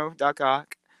 with what? the Doc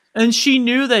Ock. And she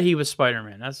knew that he was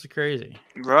Spider-Man. That's crazy.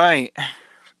 Right.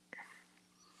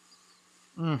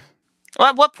 Mm. Well,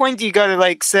 at what point do you gotta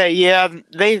like say, yeah,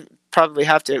 they probably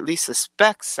have to at least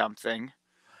suspect something?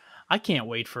 I can't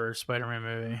wait for a Spider-Man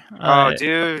movie. Oh,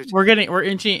 dude. We're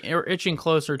itching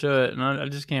closer to it, and I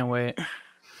just can't wait.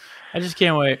 I just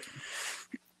can't wait.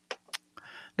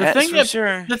 That's for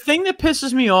sure. The thing that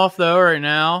pisses me off though right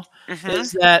now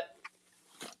is that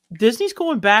Disney's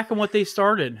going back on what they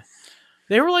started.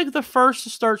 They were like the first to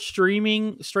start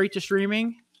streaming, straight to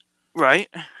streaming. Right.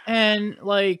 And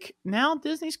like now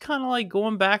Disney's kind of like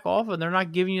going back off and they're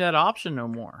not giving you that option no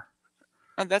more.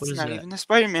 That's What is not that? even the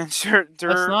Spider-Man shirt.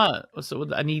 That's not. What's it?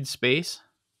 I need space.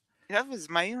 That was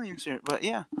my alien shirt, but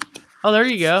yeah. Oh, there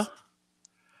you go.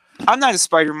 I'm not a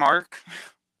Spider-Mark.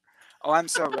 Oh, I'm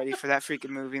so ready for that freaking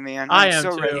movie, man. I I'm am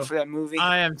so ready too. for that movie.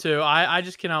 I am too. I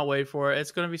just cannot wait for it.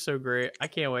 It's gonna be so great. I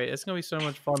can't wait. It's gonna be so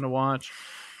much fun to watch.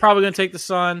 Probably gonna take the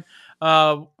son.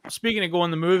 Speaking of going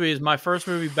to movies, my first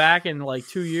movie back in like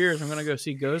 2 years. I'm gonna go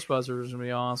see Ghostbusters. It's gonna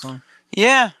be awesome.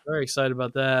 Yeah. Very excited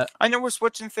about that. I know we're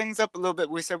switching things up a little bit.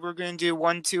 We said we're going to do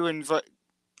 1, 2, and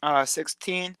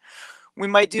 16. We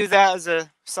might do that as a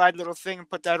side little thing and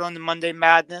put that on the Monday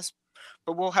Madness.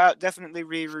 But we'll definitely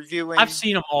be reviewing. I've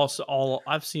seen them all.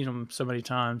 I've seen them so many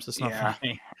times. It's not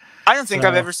funny. I don't think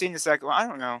I've So- ever seen the second one. I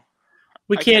don't know.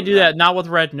 We I can't can't do that. Not with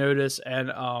Red Notice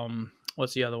and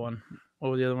what's the other one? What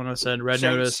was the other one I said? Red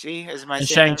Notice Shang-Chi, is my and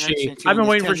saying that Shang-Chi. right? I've been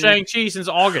waiting for Shang-Chi. Shang-Chi since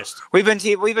August. We've been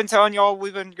telling y'all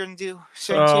we've been going to do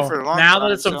Shang-Chi for a long time. Now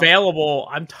that it's so- available,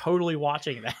 I'm totally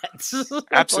watching that.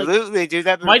 Absolutely, dude.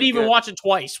 That Might even watch it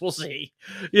twice. We'll see.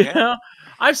 You Yeah. know,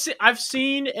 I've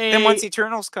seen a. Then once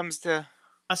Eternals comes to,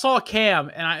 I saw a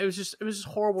cam, and it was just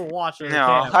horrible to watch. It as a no,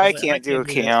 cam. was I like, can't do a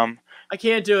this. cam. I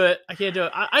can't do it.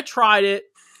 I tried it.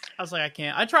 I was like, I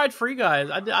can't. I tried Free Guys.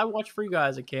 I watched Free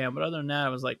Guys at cam, but other than that, I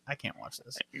was like, I can't watch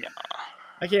this. No.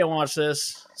 I can't watch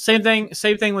this. Same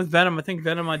thing with Venom. I think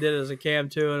Venom I did as a cam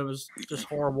too, and it was just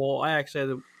horrible. I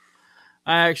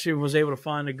actually was able to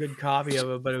find a good copy of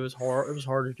it, but it was hard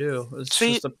to do. It was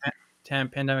just the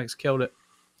pandemic's killed it.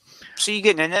 So you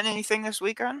getting into anything this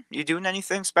weekend? You doing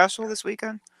anything special this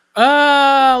weekend?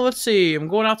 Let's see. I'm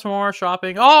going out tomorrow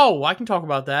shopping. Oh, I can talk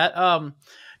about that.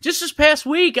 Just this past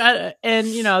week,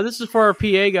 this is for our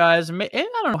PA guys, and I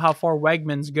don't know how far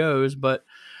Wegmans goes, but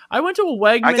I went to a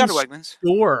Wegmans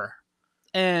store,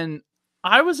 and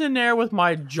I was in there with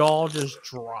my jaw just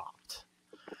dropped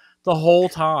the whole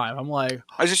time. I'm like,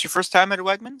 is this your first time at a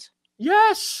Wegmans?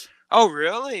 yes. Oh,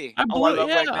 really? I love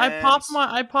Wegmans.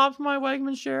 I popped my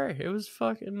Wegmans cherry. It was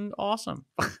fucking awesome.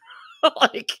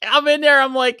 Like, I'm in there.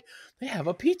 I'm like, they have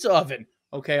a pizza oven.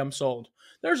 Okay, I'm sold.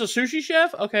 There's a sushi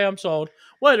chef. Okay, I'm sold.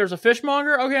 What? There's a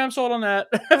fishmonger. Okay, I'm sold on that.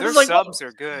 Their like, subs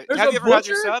are good. there's Have a you ever had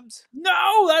their butcher? subs? No,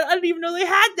 I didn't even know they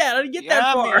had that. I didn't get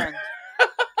that far. Man.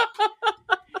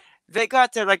 They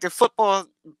got the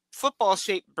football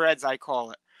shaped breads, I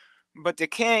call it. But the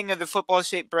king of the football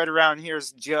shaped bread around here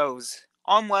is Joe's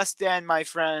on West End, my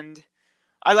friend.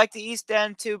 I like the East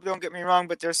End too, but don't get me wrong.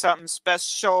 But there's something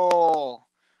special.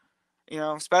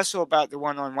 Special about the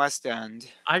one on West End.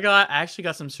 I actually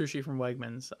got some sushi from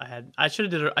Wegmans. I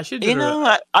should have did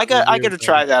I got to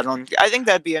try that on. I think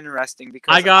that'd be interesting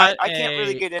because I can't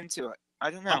really get into it.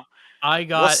 I don't know. I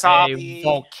got Wasabi. a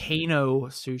volcano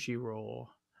sushi roll.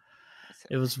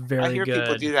 It was very good. I hear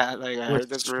people do that. Like I heard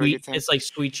that's a really good thing. It's like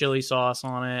sweet chili sauce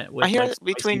on it. With I hear like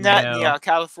between spicy that and mayo. the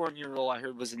California roll, I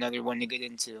heard was another one to get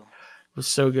into. It was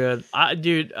so good.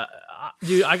 Dude,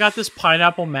 I got this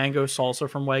pineapple mango salsa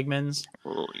from Wegmans.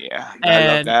 Oh yeah, And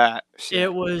I love that. Shit.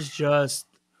 It was just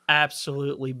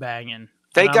absolutely banging.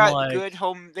 They And got good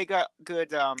home. They got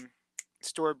good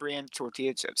store brand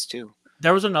tortilla chips too.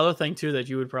 There was another thing too that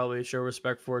you would probably show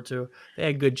respect for too. They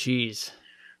had good cheese.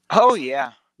 Oh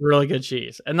yeah, Really good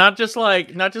cheese, and not just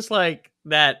like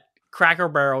that Cracker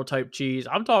Barrel type cheese.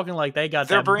 I'm talking like they got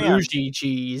Their that brand. bougie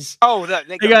cheese. Oh,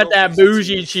 They got that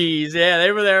bougie cheese. Yeah,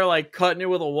 they were there like cutting it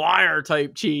with a wire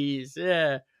type cheese.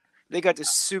 Yeah. They got the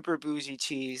super bougie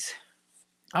cheese.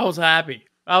 I was happy.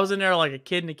 I was in there like a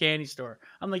kid in a candy store.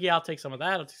 I'm like, yeah, I'll take some of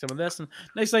that. I'll take some of this. And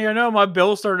next thing I know, my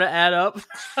bill's starting to add up.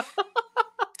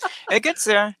 It gets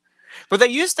there. But they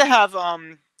used to have,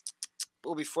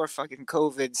 well, before fucking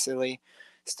COVID, silly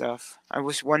stuff. I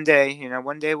wish one day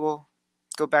we'll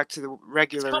go back to the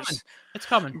regulars. It's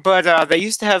coming. But they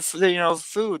used to have,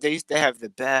 food. They used to have the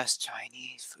best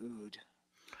Chinese food.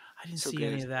 I didn't see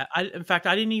any of that. In fact,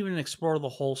 I didn't even explore the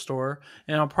whole store,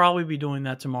 and I'll probably be doing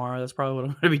that tomorrow. That's probably what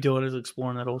I'm going to be doing, is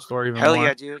exploring that whole store even more. Hell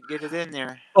yeah, dude. Get it in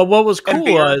there. But what was cool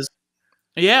was,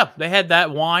 yeah, they had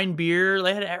that wine, beer.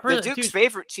 They had everything. The Duke's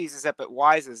favorite cheese is up at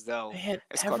Wise's, though. They had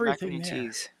it's everything called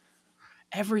cheese.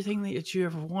 Everything that you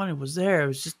ever wanted was there. It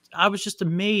was I was just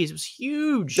amazed. It was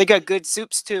huge. They got good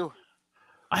soups, too.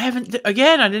 I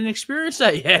didn't experience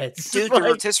that yet. Dude, the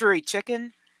rotisserie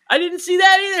chicken. I didn't see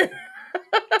that either.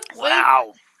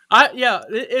 Wow.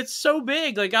 It's so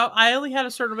big. Like I only had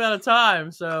a certain amount of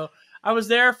time, so I was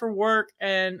there for work,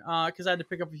 and because I had to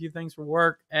pick up a few things for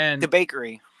work, and the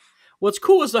bakery. What's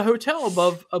cool is the hotel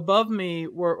above me,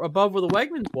 above where the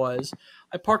Wegmans was.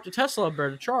 I parked a Tesla up there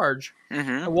to charge.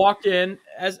 Mm-hmm. I walked in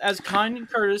as kind and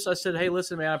courteous. I said, "Hey,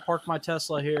 listen, man, I parked my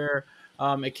Tesla here.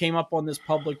 It came up on this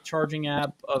public charging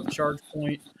app of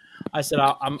ChargePoint. I said,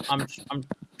 I'm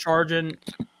charging.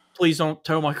 Please don't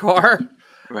tow my car."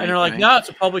 Right, and they're like, "No, it's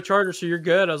a public charger, so you're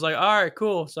good." I was like, "All right,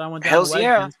 cool." So I went down to Wegmans,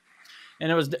 yeah.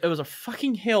 and it was a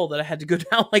fucking hill that I had to go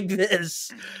down like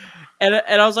this. And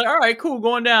I was like, all right, cool,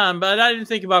 going down. But I didn't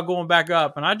think about going back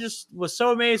up. And I just was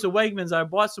so amazed at Wegmans. I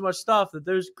bought so much stuff that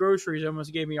those groceries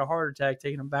almost gave me a heart attack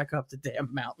taking them back up the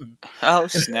damn mountain. Oh,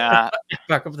 snap.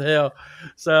 Back up the hill.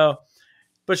 So,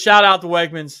 but shout out to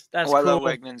Wegmans. That's cool. I love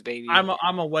Wegmans, baby. I'm a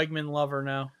Wegman lover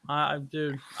now. I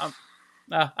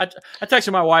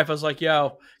texted my wife. I was like,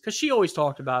 yo, because she always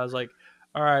talked about it. I was like,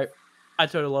 all right, I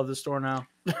totally love this store now.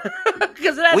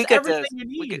 Because it has everything you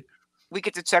need. We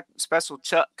get to check Special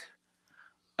Chuck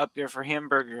up there for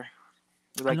hamburger.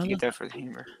 We like to get there for the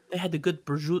hamburger. They had the good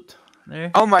prosciutto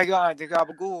there. Oh my god, the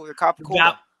gabagool, the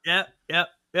capicola. Yep.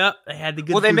 They had the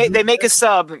good. Well, they make a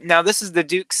sub. Now this is the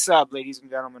Duke's sub, ladies and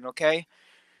gentlemen. Okay,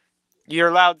 you're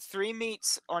allowed 3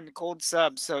 meats on the cold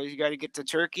sub, so you got to get the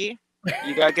turkey,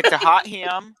 you got to get the hot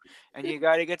ham, and you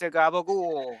got to get the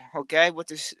gabagool. Okay, with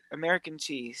this American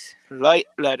cheese, light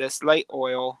lettuce, light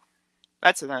oil.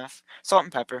 That's enough. Salt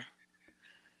and pepper.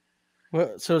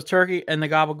 Well, so it's turkey and the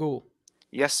gabagool.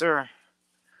 Yes, sir.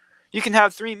 You can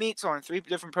have 3 meats on 3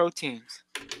 different proteins.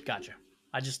 Gotcha.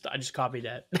 I just copied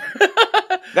that.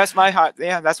 That's my hot.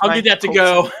 Yeah, that's. I'll get that to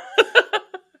go.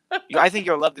 I think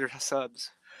you'll love their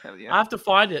subs. Hell yeah. I have to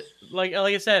find it. Like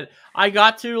I said, I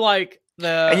got to like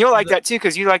the. And you'll like that too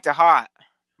because you like the hot.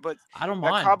 But I don't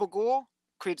mind. Gabagool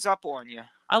creeps up on you.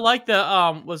 I like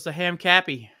the was the ham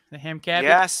cappy. The ham cappy.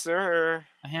 Yes, sir.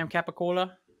 A ham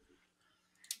capicola.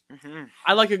 Mm-hmm.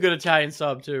 I like a good Italian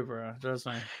sub too, bro. Trust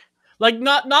me. Like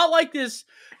not like this,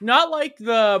 not like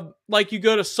you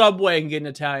go to Subway and get an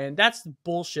Italian. That's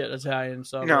bullshit Italian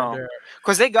sub. No,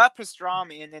 because they got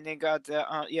pastrami and then they got the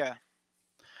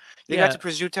They got the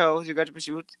prosciutto. You got the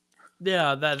prosciutto.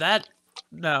 Yeah, that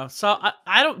no. So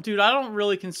I don't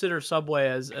really consider Subway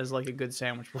as like a good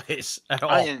sandwich place at all.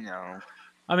 I didn't know.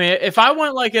 I mean, if I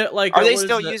went are they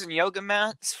still using yoga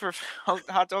mats for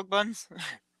hot dog buns?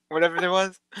 Whatever there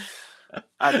was.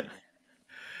 I don't know.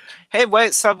 Hey,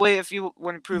 wait, Subway, if you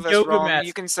want to prove us wrong,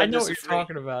 you can send us a free. I know what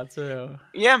you're talking about, too.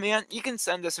 Yeah, man, you can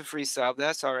send us a free sub.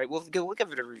 That's all right. We'll give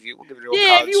it a review. We'll give it a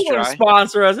if you want to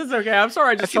sponsor us, it's okay. I'm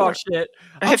sorry I just talk shit.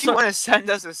 If you want to send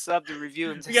us a sub to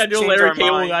review and you got to do a Larry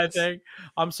Cable Guy thing.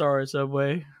 I'm sorry,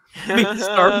 Subway.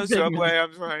 Subway,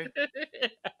 I'm sorry.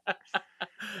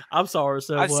 I'm sorry,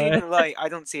 Subway. I've seen the light. I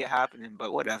don't see it happening,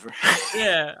 but whatever.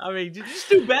 Yeah, I mean, just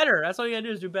do better. That's all you got to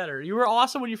do is do better. You were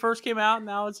awesome when you first came out.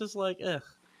 Now it's just like, ugh.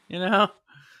 You know?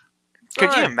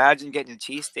 Could you imagine getting a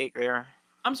cheesesteak there?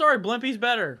 I'm sorry, Blimpie's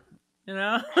better. You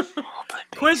know?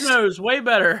 Quiznos, way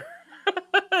better.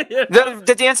 You know?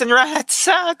 The dancing rats.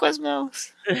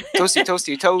 Quiznos.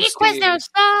 Toasty. Quiznos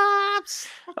stops.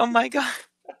 Oh my god.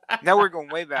 Now we're going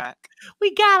way back.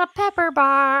 We got a pepper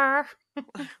bar.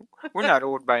 We're not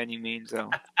old by any means, though.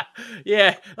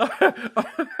 Yeah.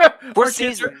 We're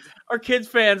seasoned. Our kids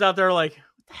fans out there are like,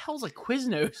 what the hell's a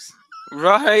Quiznos?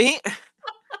 Right?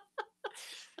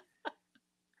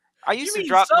 I used to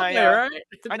drop my right?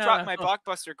 I dropped my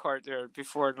Blockbuster card there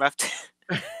before and left.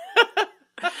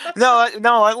 No,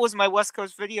 it was my West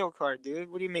Coast video card,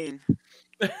 dude. What do you mean?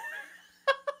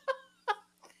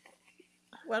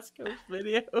 West Coast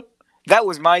Video. That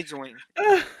was my joint.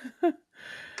 Okay.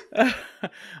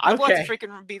 I bought the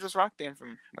freaking Beatles rock band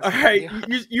from West All Coast right,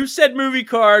 Video. you said movie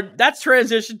card. That's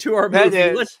transition to our That movie.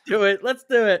 is. Let's do it. Let's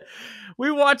do it.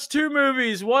 We watched 2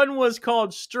 movies. One was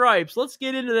called Stripes. Let's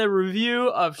get into the review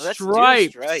of Let's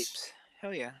Stripes. do Stripes.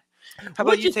 Hell yeah. How What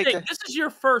about do you you take think? the... This is your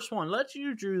first one. Let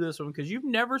you drew this one because you've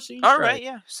never seen All Stripes. right,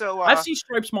 yeah. So I've seen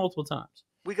Stripes multiple times.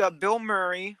 we got Bill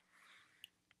Murray.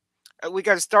 We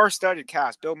got a star-studded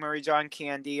cast. Bill Murray, John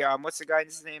Candy. What's the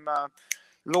guy's name?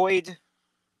 Lloyd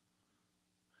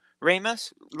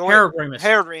Ramis? Harold Ramis.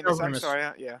 Harold Ramis. I'm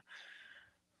sorry. Yeah.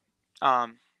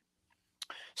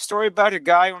 Story about a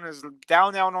guy on his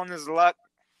down out on his luck,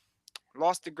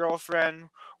 lost a girlfriend,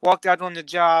 walked out on the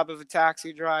job of a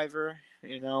taxi driver.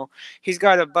 You know, he's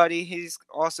got a buddy. He's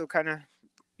also kind of,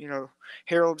 you know,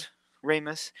 Harold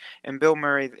Ramis and Bill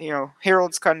Murray. You know,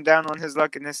 Harold's kind of down on his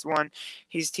luck in this one.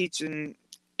 He's teaching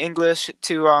English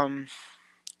to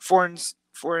foreign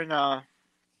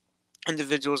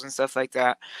individuals and stuff like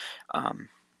that.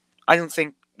 I don't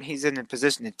think he's in a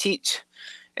position to teach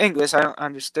English. I don't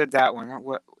understood that one.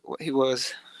 What he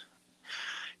was,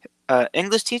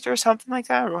 English teacher or something like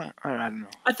that, or what? I don't know.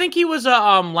 I think he was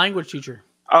a language teacher.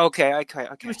 Okay.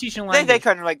 He was teaching language. They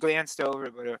kind of like glanced over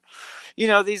it, but you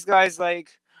know, these guys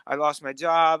like, I lost my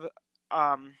job.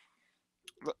 The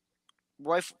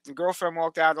girlfriend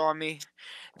walked out on me.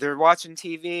 They're watching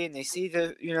TV and they see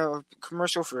the, you know,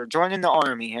 commercial for joining the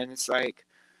army, and it's like,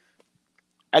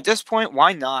 at this point,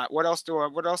 why not? What else do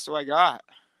I got?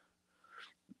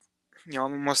 You know,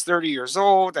 I'm almost 30 years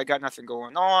old. I got nothing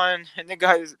going on. And the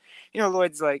guy's, you know,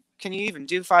 Lloyd's like, can you even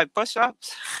do 5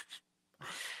 push-ups?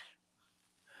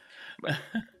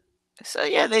 So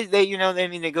yeah, they you know,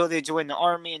 they join the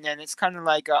army, and then it's kind of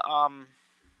like a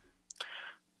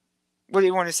what do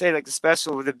you want to say, like the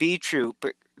special with the B troop,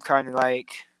 but kind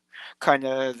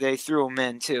of they threw them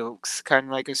in too. It's kind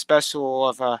of like a special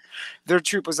of their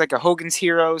troop was like a Hogan's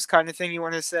Heroes kind of thing. You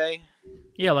want to say?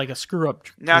 Yeah, like a screw up.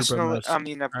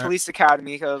 Police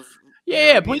Academy of.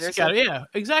 Police Academy. Yeah,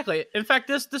 exactly. In fact,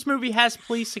 this movie has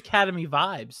Police Academy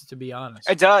vibes. To be honest,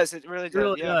 it does. It really does. It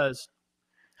really does.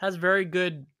 Has very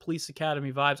good Police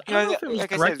Academy vibes. I don't know if it was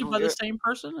directed by the same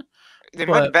person. They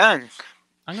might have been.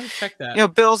 I'm gonna check that. You know,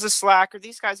 Bill's a slacker.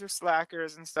 These guys are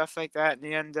slackers and stuff like that, and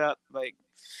they end up like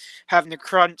having to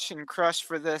crunch and crush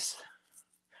for this.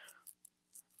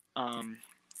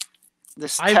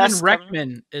 This Ivan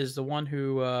Reitman is the one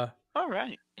who all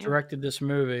right, directed this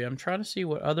movie. I'm trying to see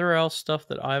what other else stuff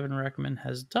that Ivan Reitman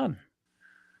has done.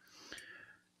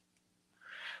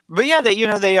 But yeah, they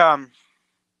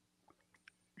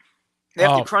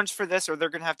have to crunch for this, or they're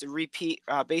gonna have to repeat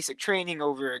basic training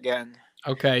over again.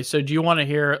 Okay, so do you want to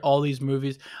hear all these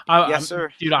movies? Yes,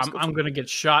 sir. Dude, I'm going to get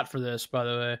shot for this, by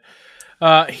the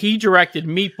way. He directed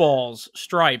Meatballs,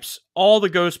 Stripes, all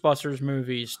the Ghostbusters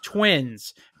movies,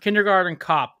 Twins, Kindergarten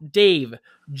Cop, Dave,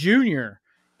 Junior,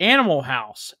 Animal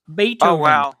House,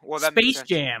 Beethoven, Space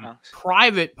Jam,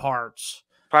 Private Parts.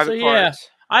 Yeah,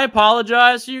 I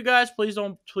apologize to you guys. Please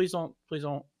don't stone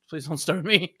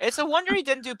me. It's a wonder he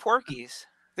didn't do Porky's.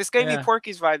 This gave me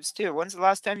Porky's vibes too. When's the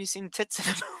last time you seen tits in a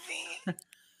movie?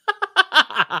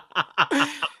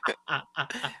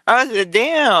 I was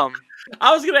damn.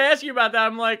 I was gonna ask you about that.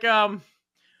 I'm like, yeah,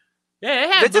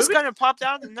 it just kind of popped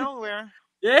out of nowhere.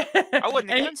 Yeah, I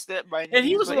wasn't against it, and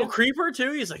he was a little creeper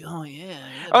too. He's like, oh yeah,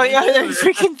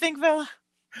 freaking think fella.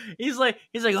 He's like,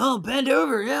 oh, bend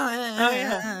over,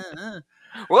 yeah.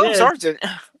 Well, Sergeant. Oh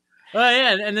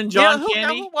yeah, and then John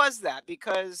Candy. Who was that?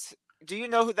 Because do you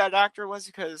know who that actor was?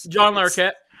 Because John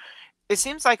Larroquette. It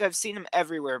seems like I've seen him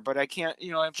everywhere, but I can't.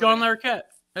 You know, John Larroquette.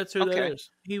 That's who that is.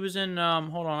 He was in.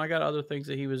 Hold on, I got other things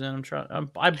that he was in.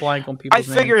 I blank on people's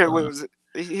names. I figured it was.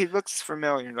 He looks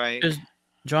familiar, right?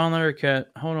 John Larroquette.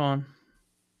 Hold on.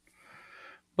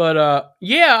 But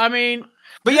yeah, I mean.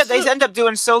 But yeah, they end up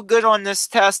doing so good on this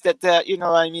test that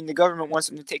the government wants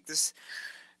them to take this,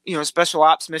 special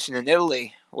ops mission in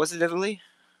Italy. Was it Italy?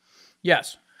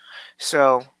 Yes.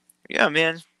 So yeah,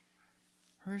 man.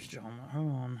 Where's John?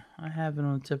 Hold on. I have it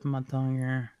on the tip of my tongue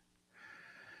here.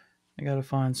 I gotta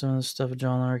find some of the stuff that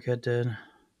John Larroquette did.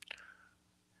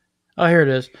 Oh, here it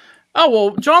is. Oh,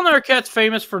 well, John Larroquette's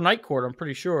famous for Night Court, I'm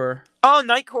pretty sure. Oh,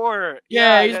 Night Court.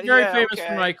 Yeah, he's very famous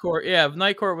for Night Court. Yeah,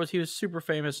 Night Court he was super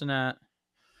famous in that.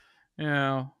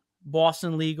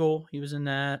 Boston Legal, he was in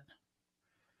that.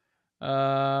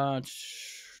 Trying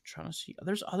to see.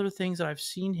 There's other things that I've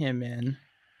seen him in.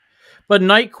 But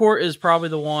Night Court is probably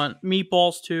the one.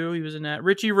 Meatballs, too. He was in that.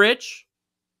 Richie Rich.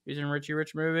 He's in Richie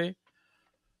Rich movie.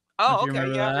 Oh,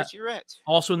 okay. Yeah, Richie Rich.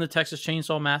 Also in the Texas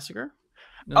Chainsaw Massacre.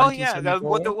 The Oh yeah, 1974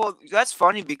 one. well, that's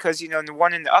funny because the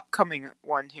one in the upcoming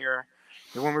one here,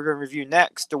 the one we're gonna review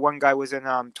next, the one guy was in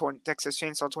Texas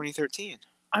Chainsaw 2013.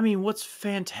 I mean, what's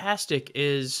fantastic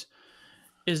is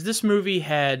this movie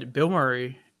had Bill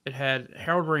Murray, it had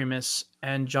Harold Ramis,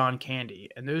 and John Candy,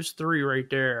 and those three right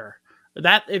there.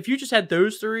 That if you just had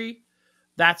those three,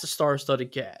 that's a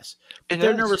star-studded cast. But It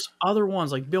then there is. was other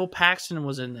ones like Bill Paxton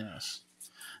was in this.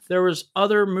 There was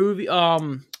other movie.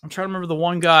 I'm trying to remember the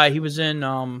one guy. He was in.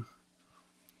 Hold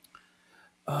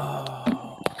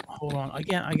on.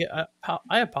 Again,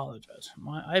 I apologize.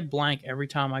 I blank every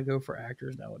time I go for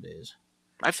actors nowadays.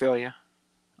 I feel you.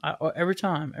 Every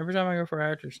time I go for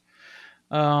actors.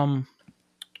 Hold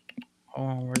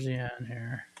on, where's he at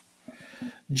here?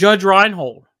 Judge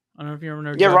Reinhold. I don't know if you ever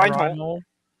know Judge Reinhold.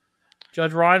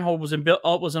 Judge Reinhold was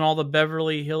in all the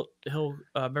Beverly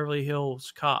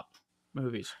Hills Cop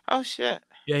movies. Oh shit.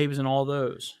 Yeah, he was in all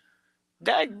those.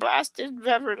 Dag blasted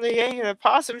Beverly, ain't a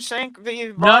possum shank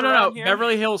be No. here?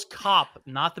 Beverly Hills Cop,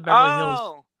 not the Beverly Hills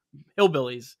Oh.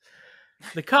 Hillbillies.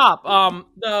 The cop,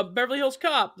 the Beverly Hills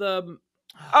Cop, the.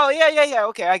 Oh yeah.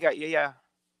 Okay, I got you. Yeah.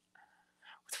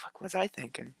 What the fuck was I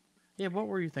thinking? Yeah, what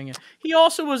were you thinking? He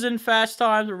also was in Fast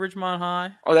Times at Ridgemont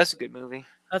High. Oh, that's a good movie.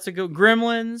 That's a good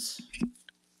Gremlins.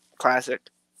 Classic.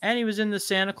 And he was in the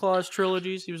Santa Claus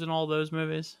trilogies. He was in all those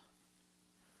movies.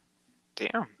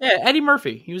 Damn. Yeah, Eddie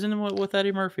Murphy. He was in with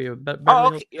Eddie Murphy.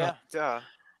 Oh, okay. Yeah. Duh.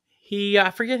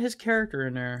 I forget his character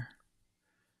in there.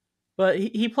 But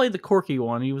he played the quirky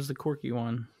one. He was the quirky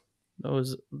one. That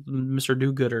was Mr.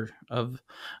 Do-Gooder of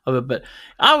it. But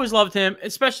I always loved him,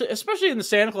 especially in the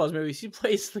Santa Claus movies. He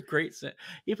plays great.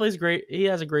 He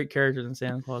has a great character in the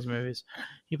Santa Claus movies.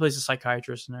 He plays a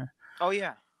psychiatrist in there. Oh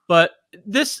yeah. But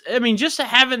just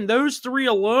having those three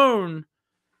alone,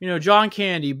 John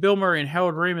Candy, Bill Murray, and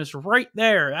Harold Ramis right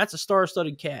there, that's a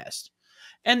star-studded cast.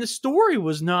 And the story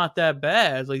was not that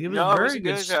bad. Like, it was a very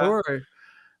good story.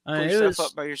 Pull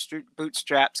yourself up by your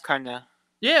bootstraps, kind of.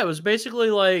 Yeah, it was basically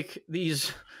like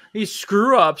these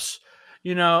screw-ups,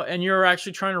 and you're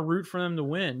actually trying to root for them to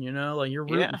win, like you're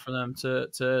rooting for them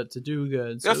to do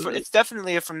good. So it's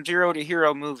definitely a from zero to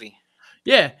hero movie.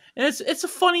 Yeah, and it's a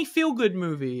funny feel-good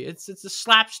movie. It's a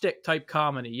slapstick type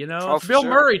comedy, Oh, Bill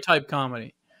Murray type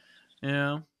comedy,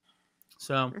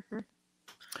 So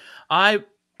I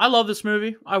love this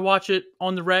movie. I watch it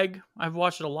on the reg. I've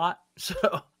watched it a lot, so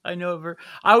I know it.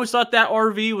 I always thought that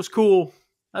RV was cool.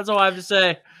 That's all I have to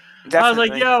say. Definitely. I was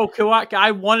like, yo,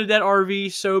 I wanted that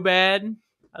RV so bad.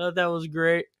 I thought that was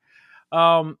great.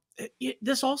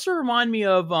 This also reminded me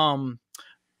of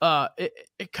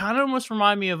it kind of almost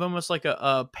reminded me of almost like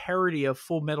a parody of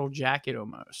Full Metal Jacket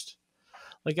almost.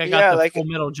 Like I got the Full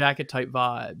Metal Jacket type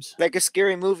vibes. Like a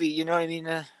scary movie, you know what I mean?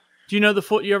 Do you know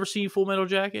you ever seen Full Metal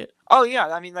Jacket? Oh yeah,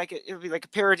 I mean like it would be like a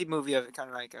parody movie of it, kind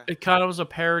of like a. It kind of was a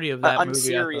parody of that movie.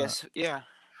 Unserious, yeah.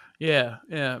 Yeah,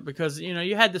 because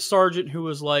you had the sergeant who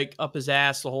was like up his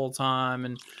ass the whole time,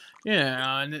 and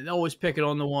and always picking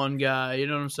on the one guy. You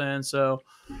know what I'm saying? So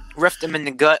riffed him in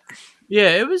the gut.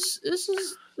 Yeah, This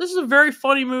is a very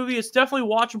funny movie. It's definitely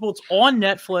watchable. It's on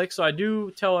Netflix, so I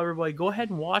do tell everybody go ahead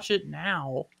and watch it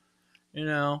now.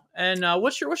 And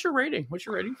what's your rating? What's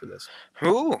your rating for this?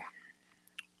 Ooh,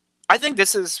 I think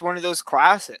this is one of those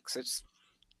classics. It's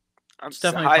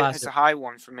definitely classic. It's a high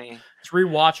one for me. It's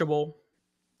rewatchable.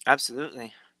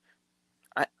 Absolutely.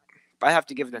 I have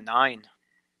to give it a 9.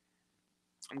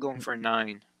 I'm going for a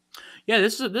 9. Yeah,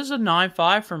 this is a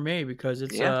 9.5 for me because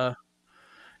it's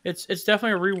it's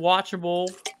definitely a rewatchable.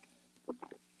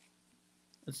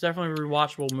 It's definitely a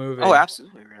rewatchable movie. Oh,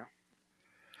 absolutely, real.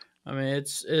 I mean,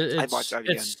 it's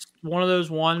one of those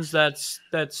ones that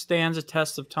stands a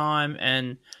test of time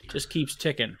and just keeps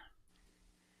ticking.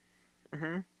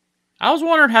 Mm-hmm. I was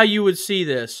wondering how you would see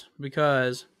this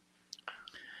because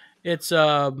it's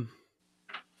not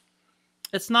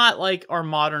like our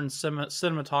modern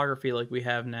cinematography like we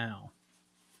have now.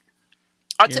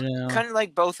 Kind of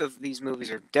like both of these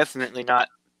movies are definitely not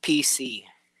PC,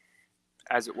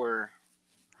 as it were.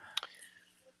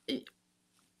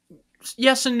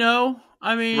 Yes and no.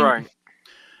 I mean, right.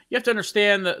 You have to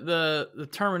understand the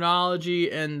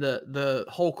terminology and the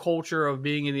whole culture of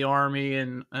being in the Army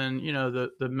and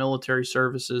the military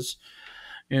services.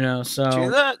 So you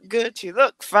look good, you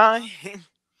look fine.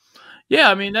 Yeah,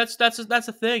 I mean that's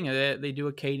a thing. They do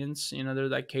a cadence.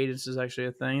 That cadence is actually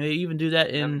a thing. They even do that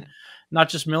in not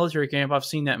just military camp. I've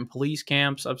seen that in police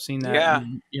camps. I've seen that.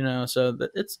 Yeah. So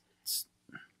that it's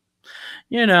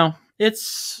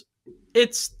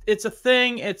a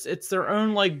thing. It's their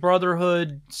own like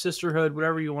brotherhood, sisterhood,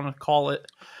 whatever you want to call it.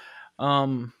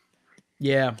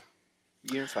 Yeah.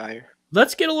 Unifier.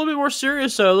 Let's get a little bit more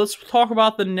serious, though. Let's talk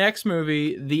about the next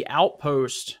movie, The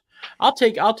Outpost. I'll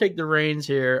take the reins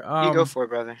here. You go for it,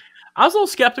 brother. I was a little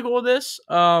skeptical of this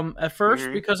at first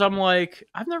Mhm. because I'm like,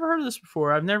 I've never heard of this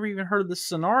before. I've never even heard of this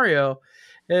scenario.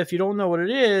 If you don't know what it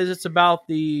is, it's about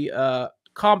the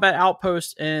combat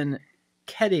outpost in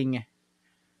Kedding,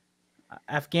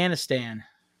 Afghanistan.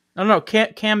 No, no,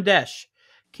 Kamdesh.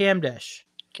 Kamdesh.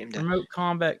 Came down. Remote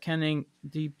combat Kedding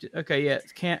deep. Okay, yeah,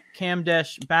 it's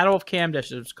Kamdesh. Battle of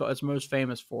Kamdesh is it's most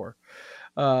famous for.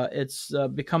 It's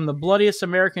become the bloodiest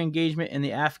American engagement in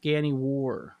the Afghani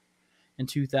war in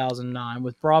 2009,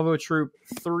 with Bravo Troop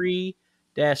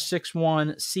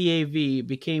 3-61 CAV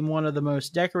became one of the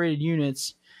most decorated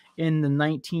units in the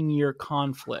 19-year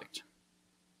conflict.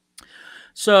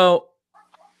 So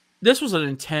this was an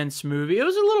intense movie. It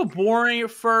was a little boring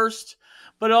at first,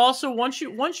 but also once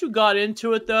you got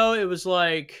into it, though, it was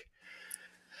like,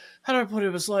 how do I put it?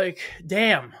 It was like,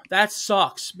 damn, that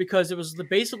sucks, because it was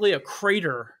basically a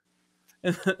crater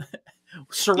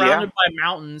surrounded by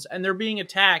mountains, and they're being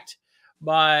attacked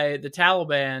by the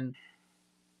Taliban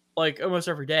like almost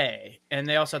every day, and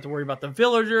they also have to worry about the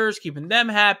villagers, keeping them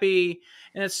happy,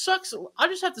 and it sucks. I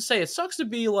just have to say, it sucks to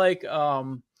be like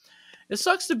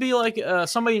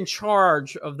somebody in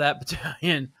charge of that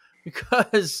battalion,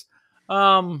 because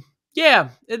yeah,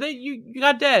 you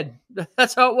got dead.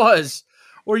 That's how it was,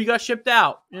 or you got shipped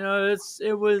out. You know,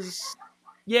 it was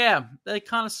yeah, that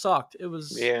kind of sucked. It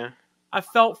was I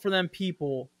felt for them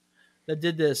people that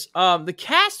did this. The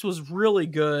cast was really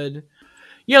good.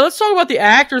 Yeah, let's talk about the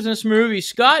actors in this movie.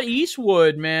 Scott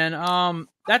Eastwood, man.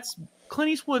 That's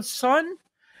Clint Eastwood's son.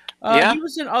 He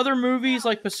was in other movies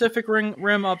like Pacific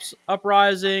Rim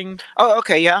Uprising. Oh,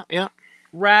 okay, yeah.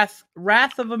 Wrath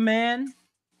of a Man.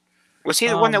 Was he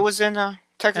the one that was in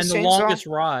Texas and The Chainsaw? Longest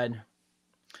Ride.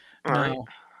 All right.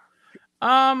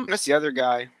 No. That's the other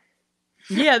guy.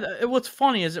 Yeah, what's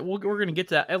funny is that we're going to get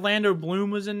to that. Orlando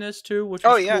Bloom was in this too, which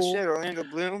was cool. Shit, Orlando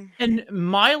Bloom. And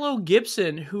Milo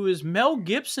Gibson, who is Mel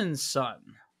Gibson's son.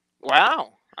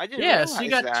 Wow, I didn't realize so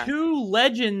you got that. two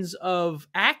legends of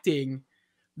acting.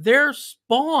 They're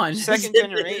spawned. Second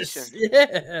generation.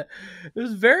 Yeah, it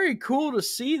was very cool to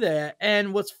see that.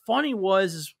 And what's funny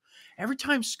is every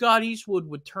time Scott Eastwood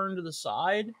would turn to the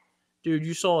side, dude,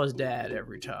 you saw his dad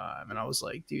every time. And I was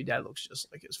like, dude, that looks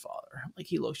just like his father. Like,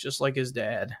 he looks just like his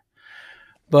dad.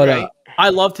 But Right. I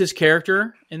loved his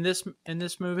character in this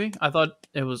movie. I thought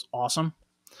it was awesome.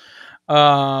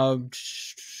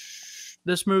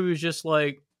 This movie was just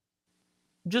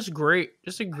great.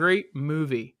 Just a great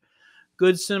movie.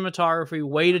 Good cinematography,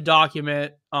 way to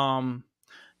document.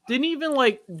 Didn't even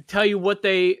like tell you what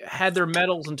they had their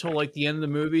medals until like the end of the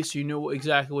movie, so you knew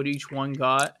exactly what each one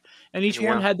got. And each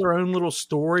one had their own little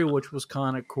story, which was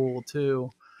kind of cool too.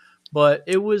 But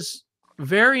it was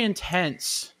very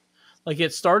intense. Like,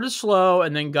 it started slow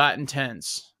and then got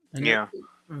intense. And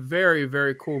very,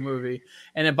 very cool movie.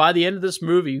 And then by the end of this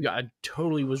movie, I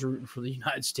totally was rooting for the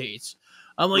United States.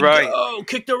 I'm like, go,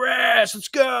 kick their ass, let's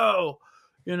go.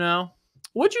 You know?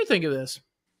 What'd you think of this?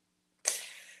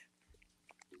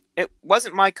 It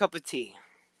wasn't my cup of tea.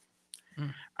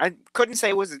 I couldn't say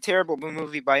it was a terrible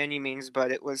movie by any means,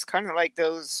 but it was kind of like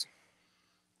those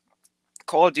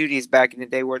Call of Duties back in the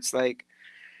day where it's like,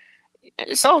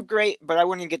 it's all great, but I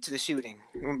wouldn't get to the shooting.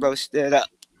 We both stood up.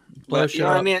 But, you know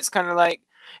what I mean? It's kind of like,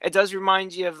 it does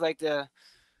remind you of like the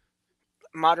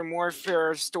Modern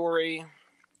Warfare story.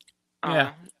 You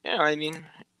know what I mean?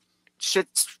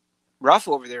 Shit's rough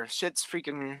over there. Shit's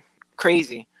freaking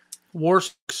crazy. War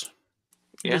sucks.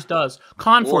 It just does.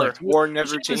 Conflict. War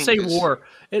never changes. Say war.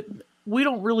 We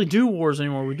don't really do wars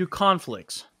anymore. We do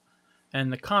conflicts,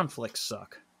 and the conflicts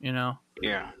suck. You know.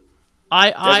 Yeah.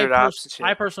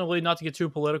 I personally believe, not to get too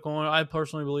political, I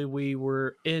personally believe we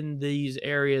were in these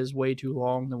areas way too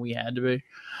long than we had to be.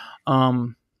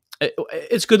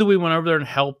 It's good that we went over there and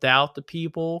helped out the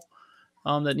people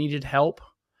that needed help,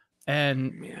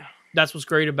 and that's what's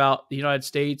great about the United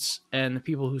States and the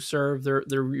people who serve.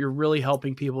 You're really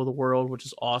helping people of the world, which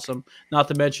is awesome. Not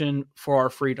to mention for our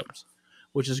freedoms,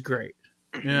 which is great.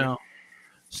 You know,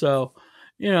 so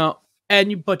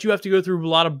but you have to go through a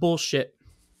lot of bullshit.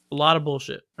 A lot of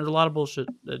bullshit. There's a lot of bullshit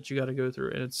that you got to go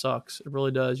through, and it sucks. It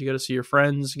really does. You got to see your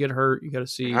friends get hurt. You got to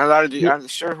see I'm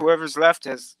sure whoever's left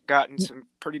has gotten some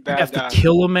pretty bad. You have to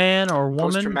kill a man or a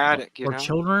woman, traumatic, or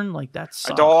children. Like, that's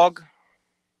a dog.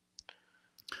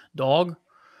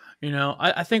 You know,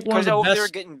 I think one of the over best. There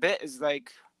getting bit is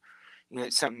like,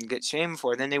 it's something to get shamed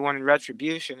for. Then they wanted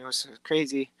retribution. It was a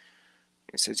crazy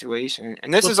situation,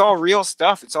 and this is all real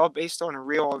stuff. It's all based on a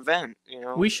real event. You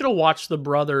know, we should have watched The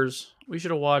Brothers. We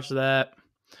should have watched that.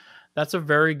 That's a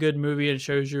very good movie and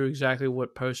shows you exactly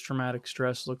what post-traumatic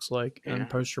stress looks like and Yeah.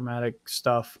 post-traumatic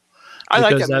stuff. I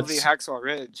like Because that movie, Hacksaw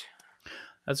Ridge.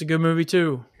 that's a good movie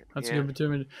too. That's a Yeah. good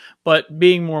movie. But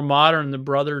being more modern, The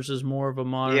Brothers is more of a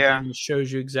modern Yeah. thing. It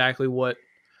shows you exactly what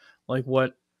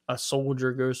a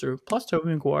soldier goes through. Plus Tobey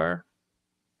Maguire.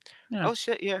 Yeah. Oh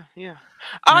shit, yeah, yeah. Yeah.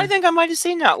 I think I might have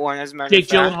seen that one, as a matter of Jake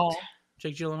fact. Gyllenhaal.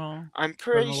 Jake Gyllenhaal. I'm Tobey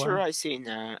pretty sure Maguire. I seen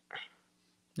that.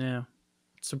 Yeah.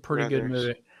 It's a pretty good Brothers.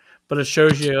 movie. But it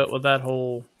shows you with that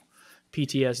whole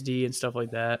PTSD and stuff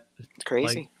like that. It's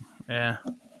crazy. Like, yeah.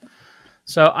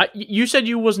 So you said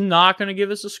you was not going to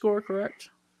give us a score,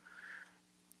 correct?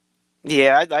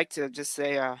 Yeah, I'd like to just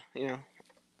say, you know,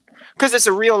 because it's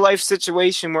a real life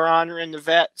situation. We're honoring the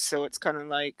vets, so it's kind of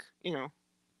like, you know.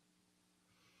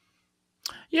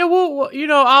 Yeah, well,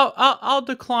 I'll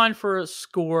decline for a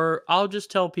score. I'll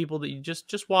just tell people that you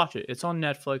just watch it. It's on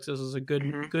Netflix. This is a good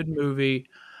movie.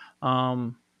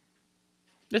 I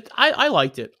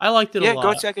liked it. I liked it a Yeah, lot.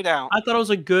 go check it out. I thought it was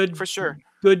a good For sure.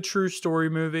 good true story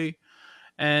movie,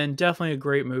 and definitely a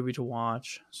great movie to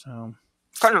watch. So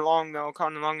Kind of long though,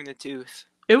 kind of long in the tooth.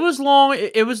 it was long.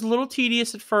 It was a little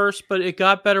tedious at first, but it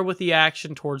got better with the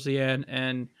action towards the end,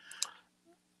 and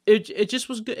it just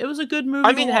was good. It was a good movie.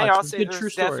 I mean, to hey, watch. I'll It was a say good true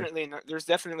story. there's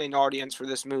definitely an audience for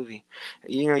this movie.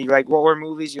 You know, you like war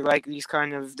movies, you like these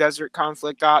kind of desert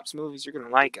conflict ops movies, you're gonna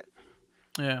like it.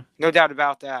 Yeah. No doubt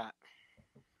about that.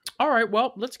 All right.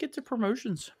 Well, let's get to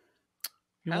promotions.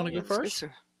 You want to go first?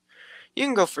 You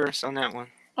can go first on that one.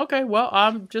 Okay, well,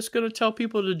 I'm just going to tell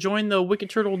people to join the Wicked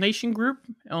Turtle Nation group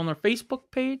on their Facebook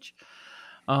page.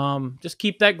 Just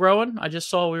keep that growing. I just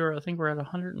saw I think we're at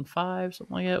 105,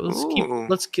 something like that. Let's keep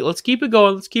it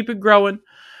going. Let's keep it growing.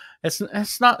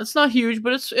 It's not huge,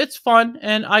 but it's fun.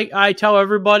 And I tell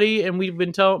everybody, and me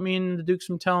and the Duke's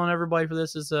been telling everybody for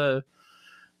this is a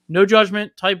no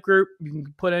judgment type group. You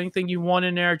can put anything you want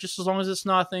in there, just as long as it's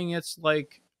nothing. It's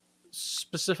like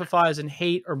specifies in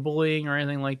hate or bullying or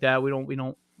anything like that. We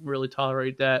don't really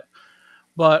tolerate that.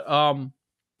 But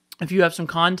if you have some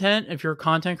content, if you're a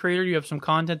content creator, you have some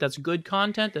content that's good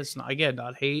content. That's not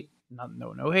hate,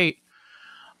 no hate.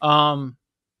 Put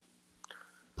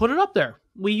it up there.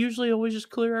 We usually always just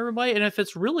clear everybody, and if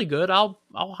it's really good, I'll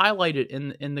highlight it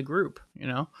in the group. You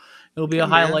know, it'll be a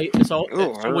highlight. So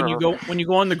when you go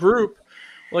on the group.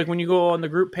 Like when you go on the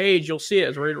group page, you'll see it.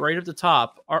 It's right at the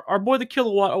top. Our boy the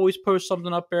Kilowatt always posts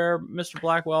something up there. Mr.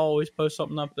 Blackwell always posts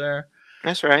something up there.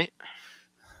 That's right.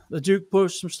 The Duke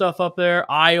posts some stuff up there.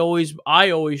 I always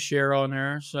share on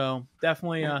there. So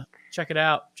definitely check it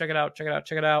out.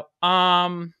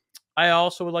 I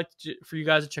also would like for you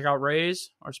guys to check out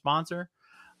Raise, our sponsor.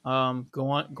 Go on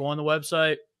the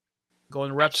website. Go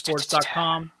on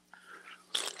repsports.com.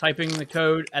 Typing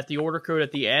the order code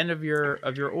at the end of your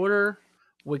order.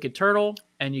 Wicked Turtle,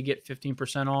 and you get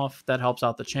 15% off. That helps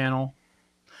out the channel.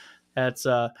 That's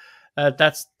one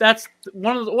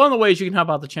of the ways you can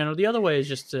help out the channel. The other way is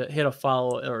just to hit a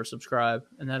follow or subscribe,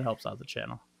 and that helps out the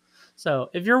channel. So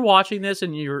if you're watching this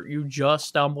and you just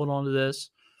stumbled onto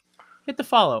this, hit the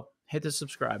follow, hit the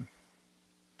subscribe.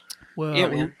 Well, yeah,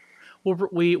 man.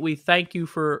 We thank you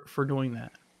for doing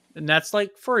that, and that's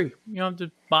like free. You don't have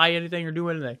to buy anything or do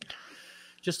anything.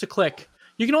 Just a click.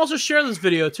 You can also share this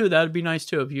video too. That would be nice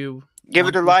too if you give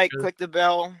it a like, click the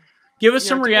bell. Give us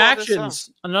some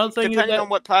reactions. Another thing, depending on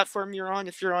what platform you're on,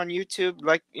 if you're on YouTube,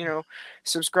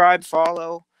 subscribe,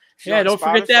 follow. Yeah, don't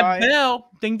forget that bell.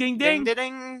 Ding ding ding. Ding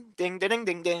ding ding ding ding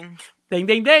ding ding. Ding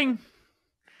ding ding.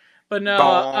 But no,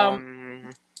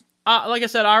 like I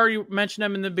said, I already mentioned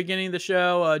them in the beginning of the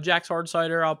show. Jack's Hard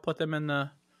Cider. I'll put them in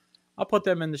the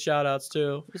shout outs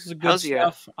too. This is good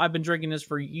stuff. I've been drinking this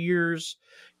for years.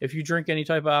 If you drink any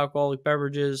type of alcoholic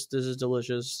beverages, this is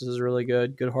delicious. This is really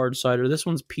good. Good hard cider. This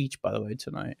one's peach, by the way,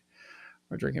 tonight.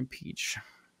 We're drinking peach.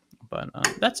 But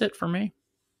that's it for me.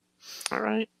 All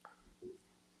right.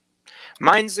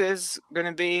 Mine's is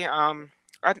gonna be I'm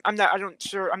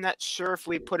not sure if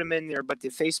we put them in there, but the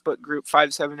Facebook group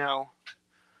 570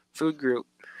 food group.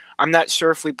 I'm not sure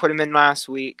if we put them in last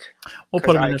week. We'll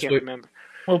put them in this week. Remember.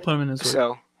 We'll put them in this week.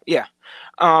 So yeah.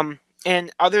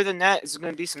 And other than that, it's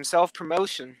going to be some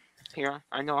self-promotion here.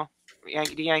 I know,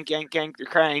 yank the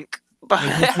crank. But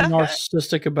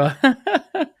narcissistic about.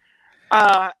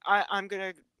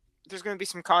 There's going to be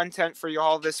some content for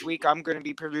y'all this week. I'm going to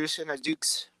be producing another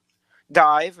Duke's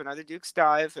Dive, and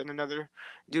another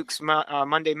Duke's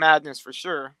Monday Madness for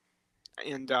sure.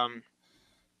 And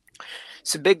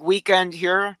it's a big weekend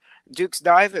here. Duke's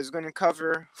Dive is going to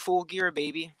cover Full Gear,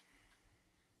 baby.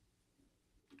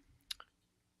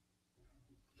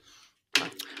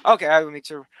 Okay, I will make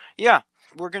sure. Yeah,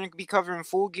 we're going to be covering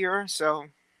Full Gear, so.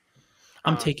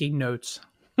 I'm taking notes.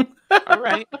 All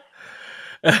right.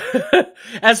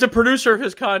 As the producer of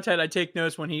his content, I take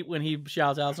notes when he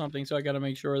shouts out something, so I got to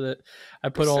make sure that I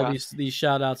put all these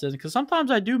shout outs in, because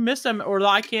sometimes I do miss them, or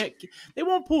I can't. They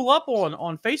won't pull up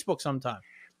on Facebook sometimes.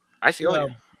 I feel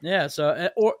you. Yeah. So,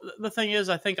 or the thing is,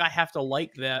 I think I have to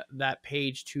like that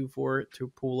page too for it to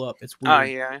pull up. It's weird. Oh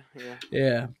yeah.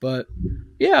 Yeah, but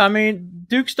yeah, I mean,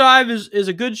 Duke's Dive is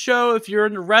a good show if you're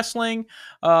into wrestling.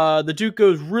 The Duke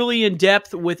goes really in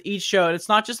depth with each show, and it's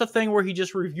not just a thing where he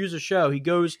just reviews a show. He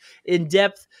goes in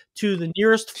depth to the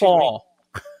nearest fall.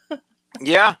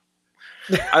 Yeah,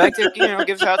 I like to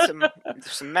gives out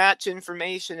some match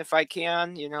information if I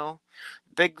can.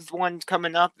 Big one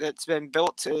coming up that's been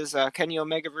built is Kenny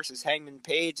Omega versus Hangman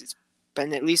Page. It's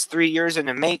been at least 3 years in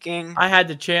the making. I had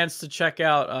the chance to check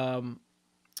out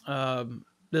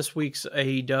this week's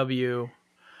AEW.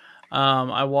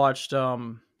 I watched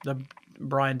the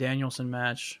Bryan Danielson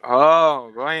match. Oh,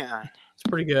 Bryan. It's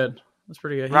pretty good. It's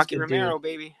pretty good. Rocky Romero,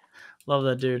 baby. Love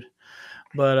that dude.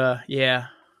 But yeah.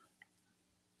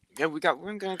 Yeah, we're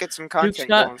gonna get some content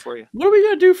going for you. What are we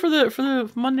gonna do for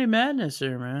the Monday Madness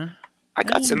here, man? I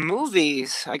got some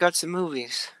movies. Oh,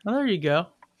 there you go.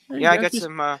 I got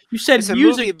some. You said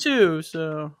music too,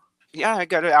 so. Yeah, I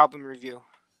got an album review.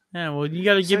 Yeah, well, you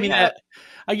got to give me that.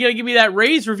 I got to give me that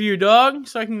Rays review, dog,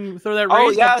 so I can throw that. Oh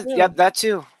Rays yeah, that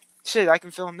too. Shit, I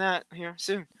can film that here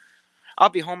soon. I'll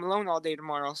be home alone all day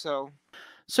tomorrow, so.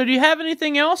 So do you have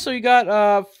anything else? So you got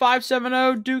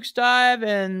 570 Duke's Dive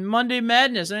and Monday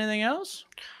Madness. Anything else?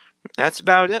 That's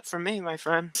about it for me, my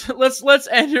friend. Let's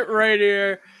end it right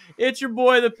here. It's your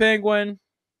boy, the Penguin.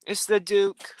 It's the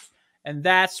Duke. And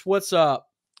that's what's up.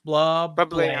 Blah,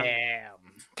 blam.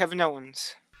 Kevin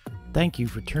Owens. Thank you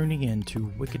for tuning in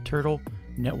to Wicked Turtle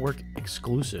Network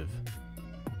exclusive.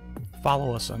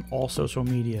 Follow us on all social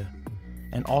media.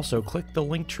 And also click the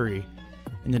link tree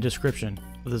in the description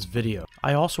of this video.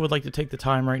 I also would like to take the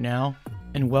time right now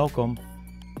and welcome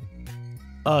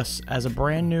us as a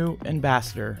brand new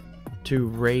ambassador to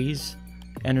Raise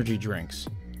Energy Drinks.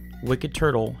 Wicked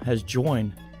Turtle has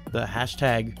joined the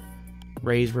hashtag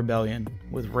Raise Rebellion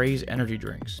with Raise Energy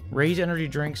Drinks. Raise Energy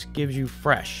Drinks gives you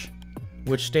fresh,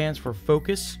 which stands for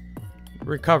focus,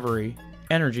 recovery,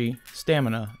 energy,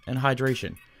 stamina, and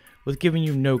hydration, with giving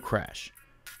you no crash.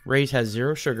 Raise has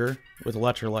 0 sugar with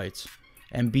electrolytes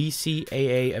and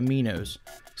BCAA aminos.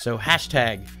 So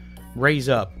hashtag Raise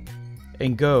Up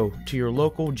and go to your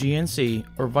local GNC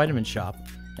or vitamin shop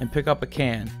and pick up a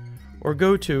can, or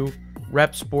go to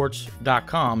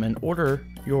repsports.com and order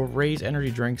your Raise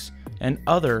Energy Drinks and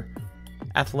other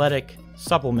athletic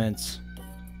supplements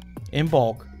in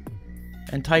bulk,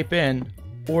 and type in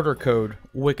order code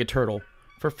Wicked Turtle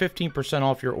for 15%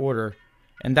 off your order,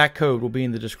 and that code will be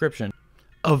in the description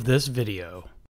of this video.